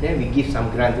present. Then we give some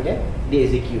grant to them, they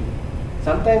execute.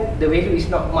 Sometimes the value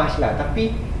is not much lah,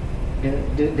 tapi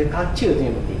the culture tu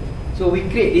yang penting. So we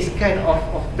create this kind of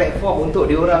platform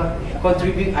untuk diorang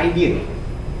contribute idea.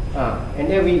 And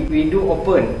then we do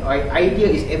open. Idea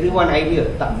is everyone idea.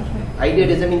 Tak, idea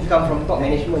doesn't mean come from top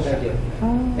management saja.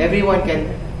 Everyone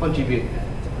can contribute.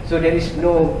 So there is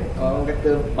no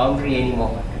kata boundary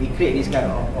anymore. We create this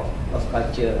kind of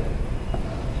culture.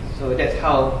 So that's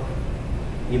how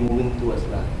we moving towards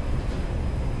lah.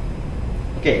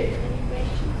 Okay.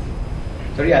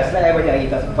 Sorry slide I banyak lagi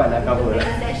tak sempat nak cover lah.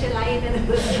 Session lain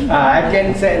I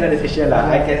can set another session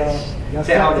lah. I can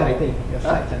set how the cantik.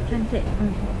 cantik.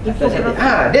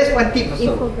 That's one tip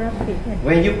also. Infographic kan.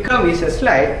 When you come with a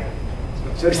slide,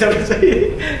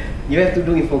 sorry, you have to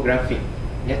do infographic.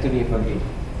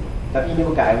 Tapi ini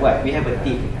bukan I buat. We have a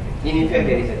team. In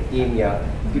fact there is a team yang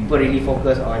people really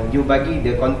focus on. You bagi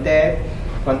the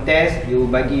contest, you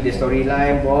bagi the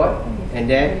storyline board, and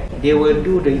then they will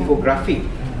do the infographic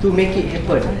to make it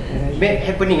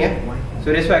happening.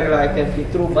 So that's why kalau I can flip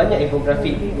through banyak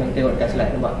infographic yang tengok kat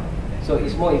slide, nampak? So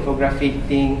it's more infographic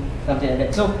thing, something like that.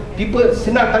 So people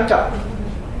senang tangkap.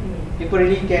 People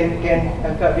really can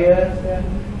tangkap dia.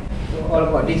 So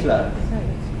all about this lah.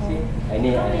 See,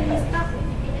 ini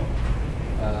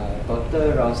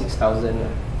total around 6,000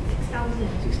 lah.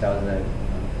 6,000.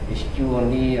 HQ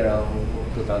only around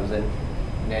 2,000.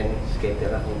 Then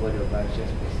scatter lah over the bunch of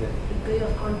places.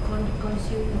 Because on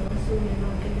consumer, so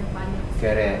memang kena banyak.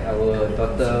 Correct. Our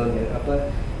total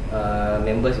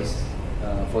members is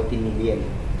 14 million.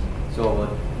 So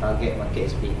our target market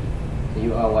is big. So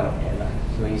you are one of them lah.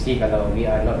 So you see kalau we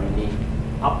are not really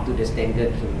up to the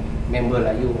standard, so member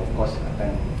like you of course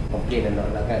akan complain a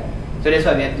lot lah kan. So that's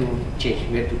why we have to change.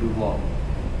 We have to do more.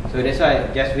 So that's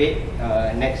why just wait.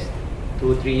 Next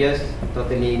 2-3 years,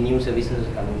 totally new services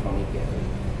coming from EPF.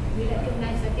 We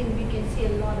recognize, I think we can see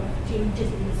a lot of changes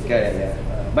in the Correct, service.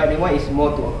 but the one is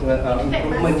more to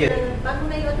improvement je.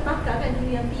 Bangunan yang terbakar kan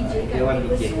dulu yang PJ kan, Dia orang we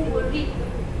were PJ. so worried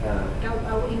about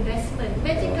our investment.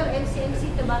 Imagine kalau MCMC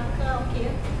terbakar,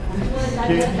 okay ya. Semua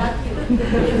data.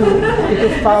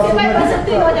 Sebab masa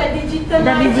tu dah digital.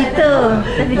 Dah digital.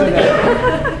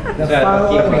 Tapi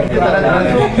kita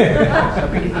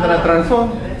nak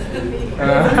transform.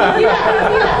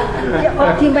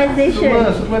 Optimization.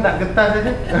 Semua nak getar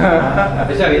saja.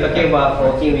 That's why we're talking about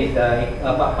working with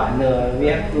partner.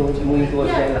 We have to move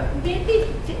towards that lah.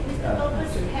 Maybe Mr.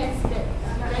 Thomas has that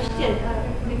question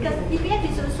because EPF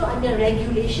is also under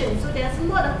regulation, so there's a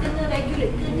lot of kena regulate,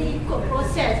 kena ikut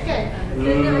proses kan,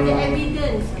 kena ada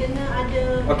evidence, kena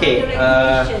ada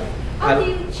regulation. How do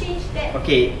you change that?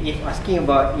 Okay, if asking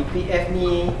about EPF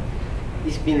ni,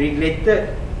 it's been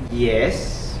regulated,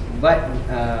 yes. But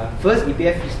first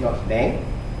EPF is not bank,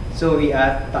 so we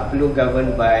are tak perlu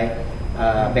governed by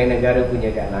bank negara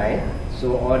punya guideline.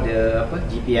 So all the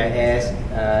GPIS,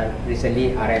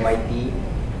 recently RMIT,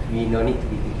 we no need to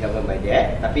be governed by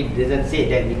that. Tapi it doesn't say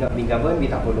that we not be governed, we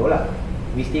tak follow lah.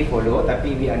 We still follow,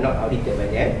 tapi we are not audited by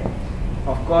them.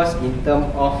 Of course, in term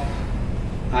of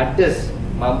others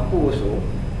mampu so,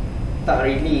 tak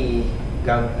really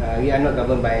we are not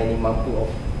governed by any mampu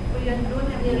of you don't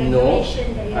have the No.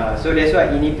 regulation that you So that's why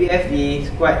in EPF is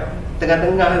quite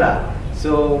tengah-tengah lah.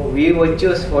 So we will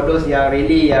choose for those yang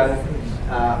really yang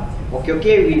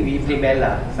okay we implement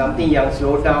lah. Something yang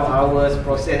slow down hours,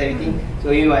 process everything. So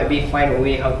we might be find a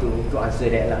way how to answer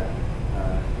that lah.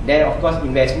 Then of course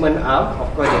investment arm, of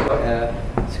course they got a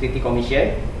security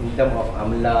commission in term of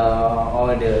AMLA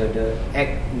or the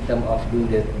act in term of do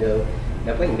the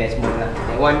apa investment lah.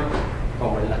 That one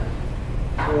common lah.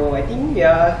 So I think we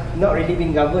are not really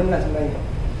being governed lah sebenarnya.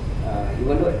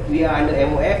 Even though we are under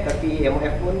MOF, tapi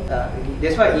MOF pun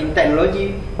that's why in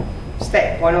technology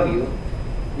stack point of view,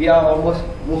 we are almost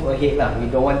move ahead lah. We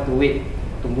don't want to wait,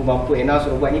 tunggu mampu announce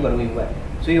suruh buat ni baru we buat.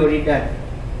 So you already done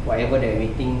whatever that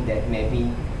we think that may be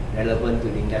relevant to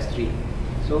the industry.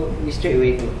 So we straight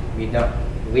away do without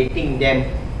waiting them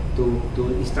to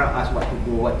instruct us what to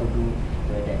do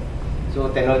like that.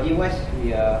 So technology wise,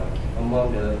 we are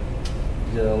among the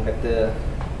orang kata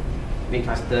make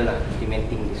faster lah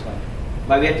implementing this one.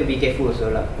 But we have to be careful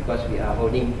also lah because we are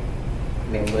holding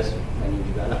members money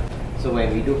juga lah. So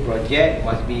when we do project,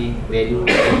 must be value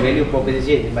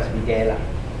proposition must be there lah.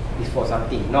 It's for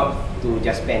something, not to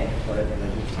just spend for the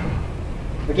technology.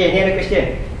 Okay, any other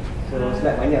question? So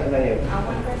slide banyak sebenarnya.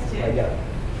 One question. Banyak.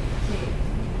 Okay.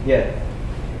 Yeah.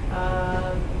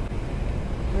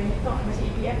 When you talk macam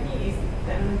EPF ni is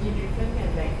technology driven kan,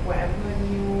 like whatever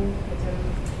new macam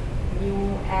new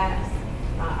apps,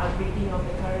 upgrading of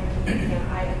the current yang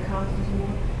iAccount tu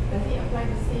semua, does it apply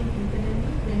the same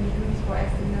internally when you do this for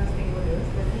external stakeholders?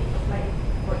 Does it apply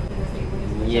for internal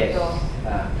stakeholders? Yes.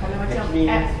 Kalau macam Actually,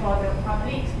 apps for the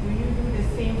public, do you do the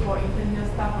same for internal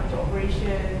staff macam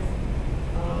operations,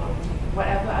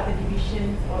 whatever other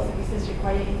divisions or services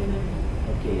required internally?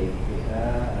 Okay,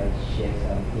 I share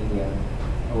something yang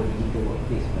our digital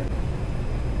workplace, but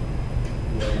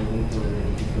we are moving to the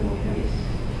digital workplace.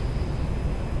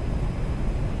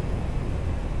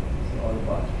 It's all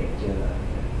about architecture lah.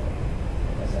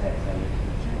 Because I had some.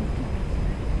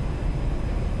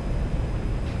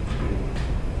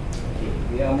 Okay,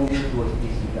 we are moving towards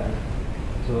this juga.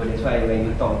 So that's why when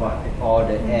you talk about all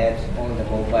the apps, all the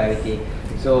mobile everything.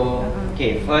 So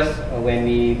okay, first when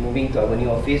we moving to our new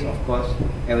office, of course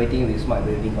everything with smart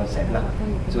building concept lah.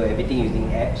 So everything using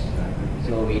apps.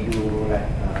 So we do like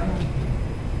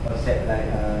concept like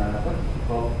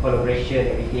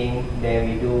collaboration, everything.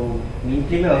 Then we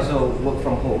implement also work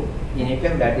from home. In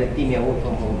APF ada team yang work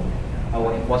from home.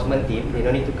 Our enforcement team, they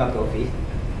don't need to come to office.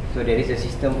 So there is a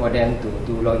system for them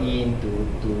to log in to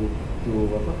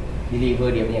apa,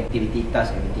 deliver dia punya activity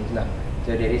task everything lah.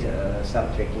 So there is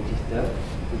some tracking system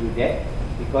to do that.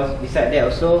 Because beside that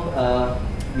also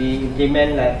we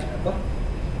implement like apa,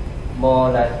 more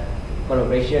like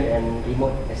collaboration and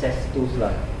remote access tools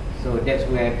lah. So that's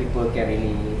where people can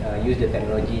really use the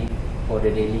technology for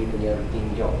the daily punya routine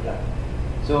job lah.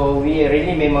 So we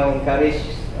really memang encourage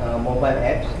mobile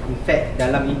apps. In fact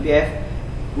dalam EPF,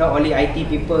 not only IT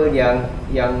people yang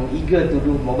eager to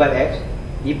do mobile apps,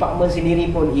 department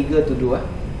sendiri pun eager to do.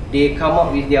 They come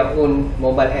up with their own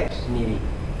mobile apps sendiri.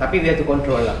 Tapi we have to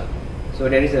control lah. So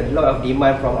there is a lot of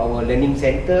demand from our learning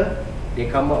center.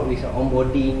 They come up with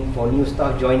onboarding for new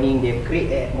staff joining. They create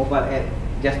a mobile app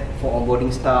just for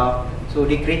onboarding staff. So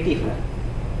they creative lah.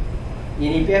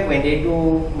 In EPF when they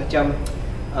do macam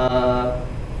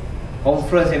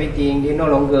conference everything, they no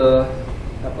longer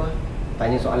apa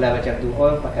tanya soalan macam tu.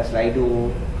 All pakai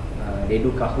Slido. They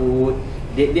do Kahoot.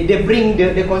 They bring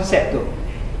the concept tu.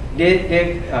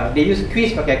 They use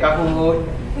quiz pakai Kahoot,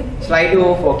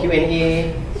 Slido for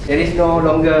Q&A. There is no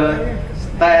longer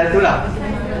style tu lah.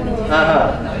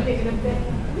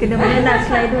 Kena mana nak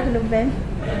Slido kena ban.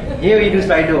 Here we do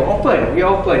Slido, open, we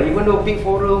open. Even though big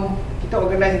forum, kita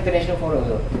organize international forum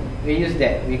so we use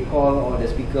that. We call all the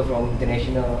speaker from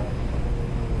international.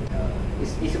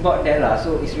 It's about that lah.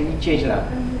 So it's really changed lah.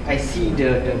 I see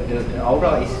the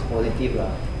aura is positive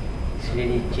lah. It's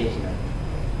really changed lah.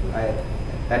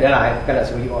 Tak ada lah, I bukan nak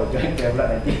suruh you all join PF pula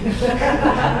nanti.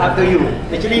 Up to you.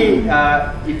 Actually,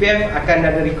 PF akan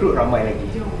ada recruit ramai lagi.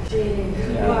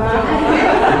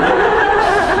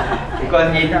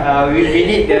 Because we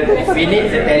need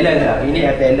the talent lah. We need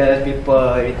a talent,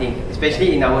 people, everything.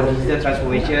 Especially in our digital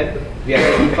transformation, we have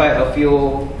identified a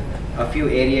few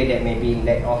area that maybe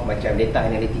lack of macam data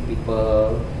analytic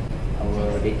people,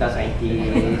 our data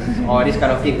scientists, all this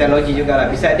kind of technology juga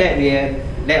lah. Besides that, we have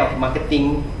lack of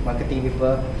marketing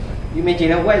people. You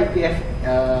imagine why EPF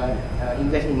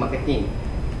invest in marketing?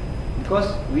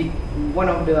 Because one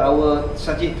of our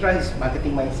subject trust is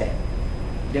marketing mindset.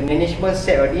 The management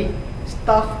set already,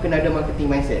 staff kena ada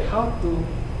marketing mindset. How to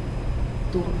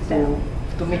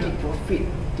make it profit,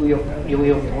 to to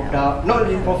your product, not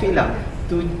really profit lah,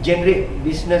 to generate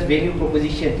business value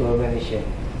proposition to organization.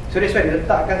 So that's why dia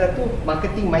letakkan satu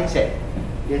marketing mindset.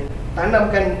 Dia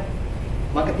tanamkan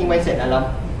marketing mindset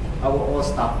dalam our all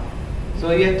staff. So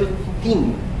you have to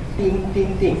think.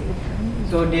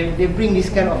 So they bring this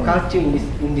kind of culture in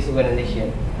this organization.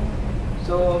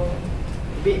 So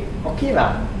a bit okay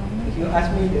lah. If you ask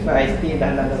me, that's why I stay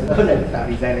dah 6 tahun dan tak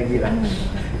resign lagi lah.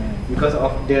 Because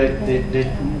of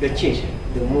the change,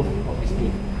 the move of this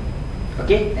team.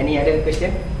 Okay, any other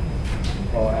question?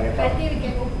 Or I think we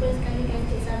can open sekali dengan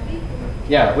Cik Sabri.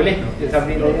 Yeah, boleh. Cik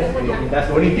Sabri dulu.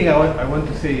 The only thing I want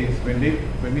to say is when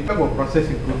we talk about process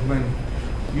improvement,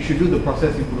 you should do the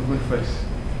process improvement first.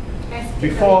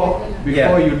 Before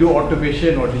you do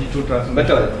automation or digital transformation.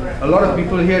 Betul. A lot of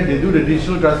people here, they do the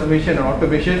digital transformation and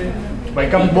automation, but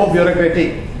become more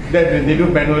bureaucratic than they do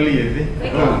manually, you see.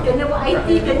 Kena buat IT,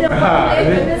 kena buat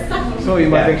kena sah. So you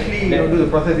must actually do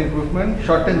the process improvement,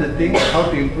 shorten the thing, how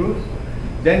to improve.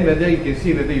 Then whether you can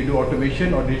see whether you do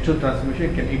automation or digital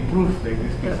transformation can improve the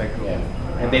existing cycle.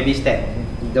 And baby step.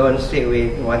 Don't straight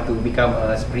away want to become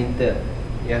a sprinter.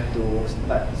 You have to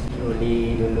start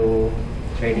slowly dulu,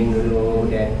 training dulu,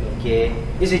 then okay.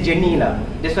 It's a journey lah.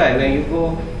 That's why when you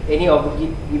go any of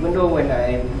it, even though when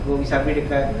I go with Sabri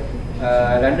dekat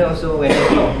London also, when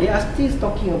they are still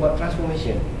talking about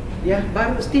transformation. Yeah,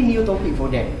 but still new topic for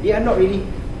them. They are not really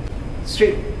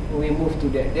straight we move to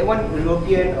that. They want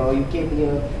European or UK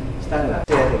punya style lah.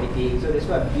 So that's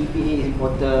why BPA is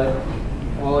important.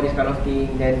 All this kind of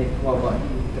thing. Then they talk about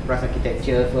the price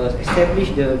architecture first.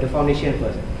 Establish the foundation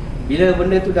first. Bila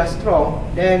benda tu dah strong,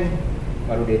 then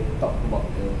baru they talk about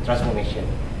the transformation.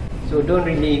 So don't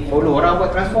really follow orang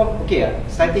buat transform. Okay lah.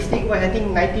 Statistic wise, I think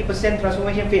 90%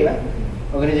 transformation fail lah.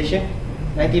 Organisation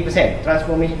 90%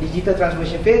 transformation, digital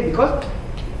transformation fail because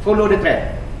follow the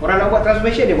trend. Orang nak buat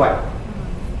transformation, dia buat,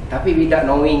 tapi without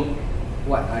knowing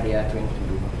what are they are trying to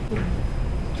do.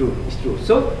 True, it's true.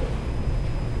 So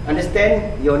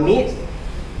understand your needs,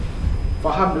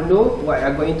 faham dulu what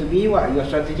are going to be, what are your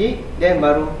strategy, then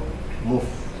baru move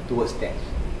towards that.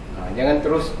 Jangan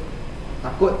terus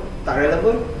takut tak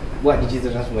relevan buat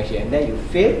digital transformation, and then you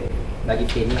fail, lagi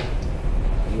pain lah.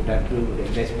 You dah do the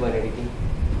investment and everything.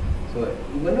 So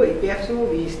even though EPF, so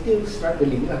we still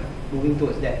struggling lah, moving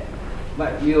towards that.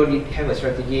 But we already have a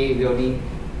strategy, we already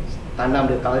tanam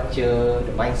the culture,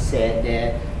 the mindset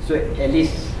there. So at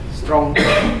least strong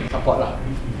support lah,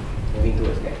 moving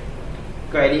towards that.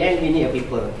 Because at the end we need a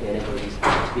people to enable this.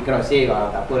 We cannot say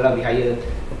tak apalah we hire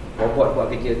robot buat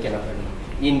kerja, cannot.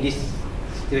 In this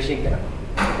situation cannot.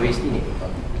 We still need people.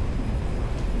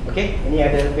 Okay, any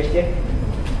other question?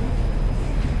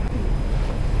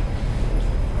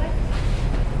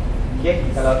 Okay,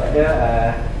 kalau tak ada,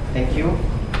 thank you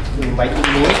to inviting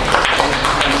me.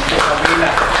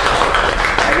 Alhamdulillah.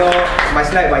 I know my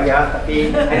slide banyak,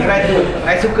 tapi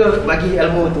I suka bagi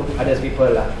ilmu tu others people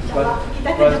lah.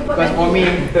 Because for me,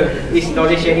 this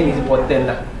knowledge sharing is important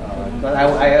lah. Because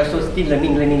I also still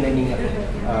learning lah.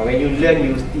 When you learn,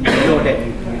 you know that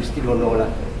you still don't know lah.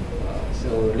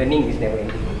 So learning is never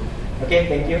ending. Okay,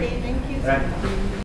 thank you. Okay, thank you. Right.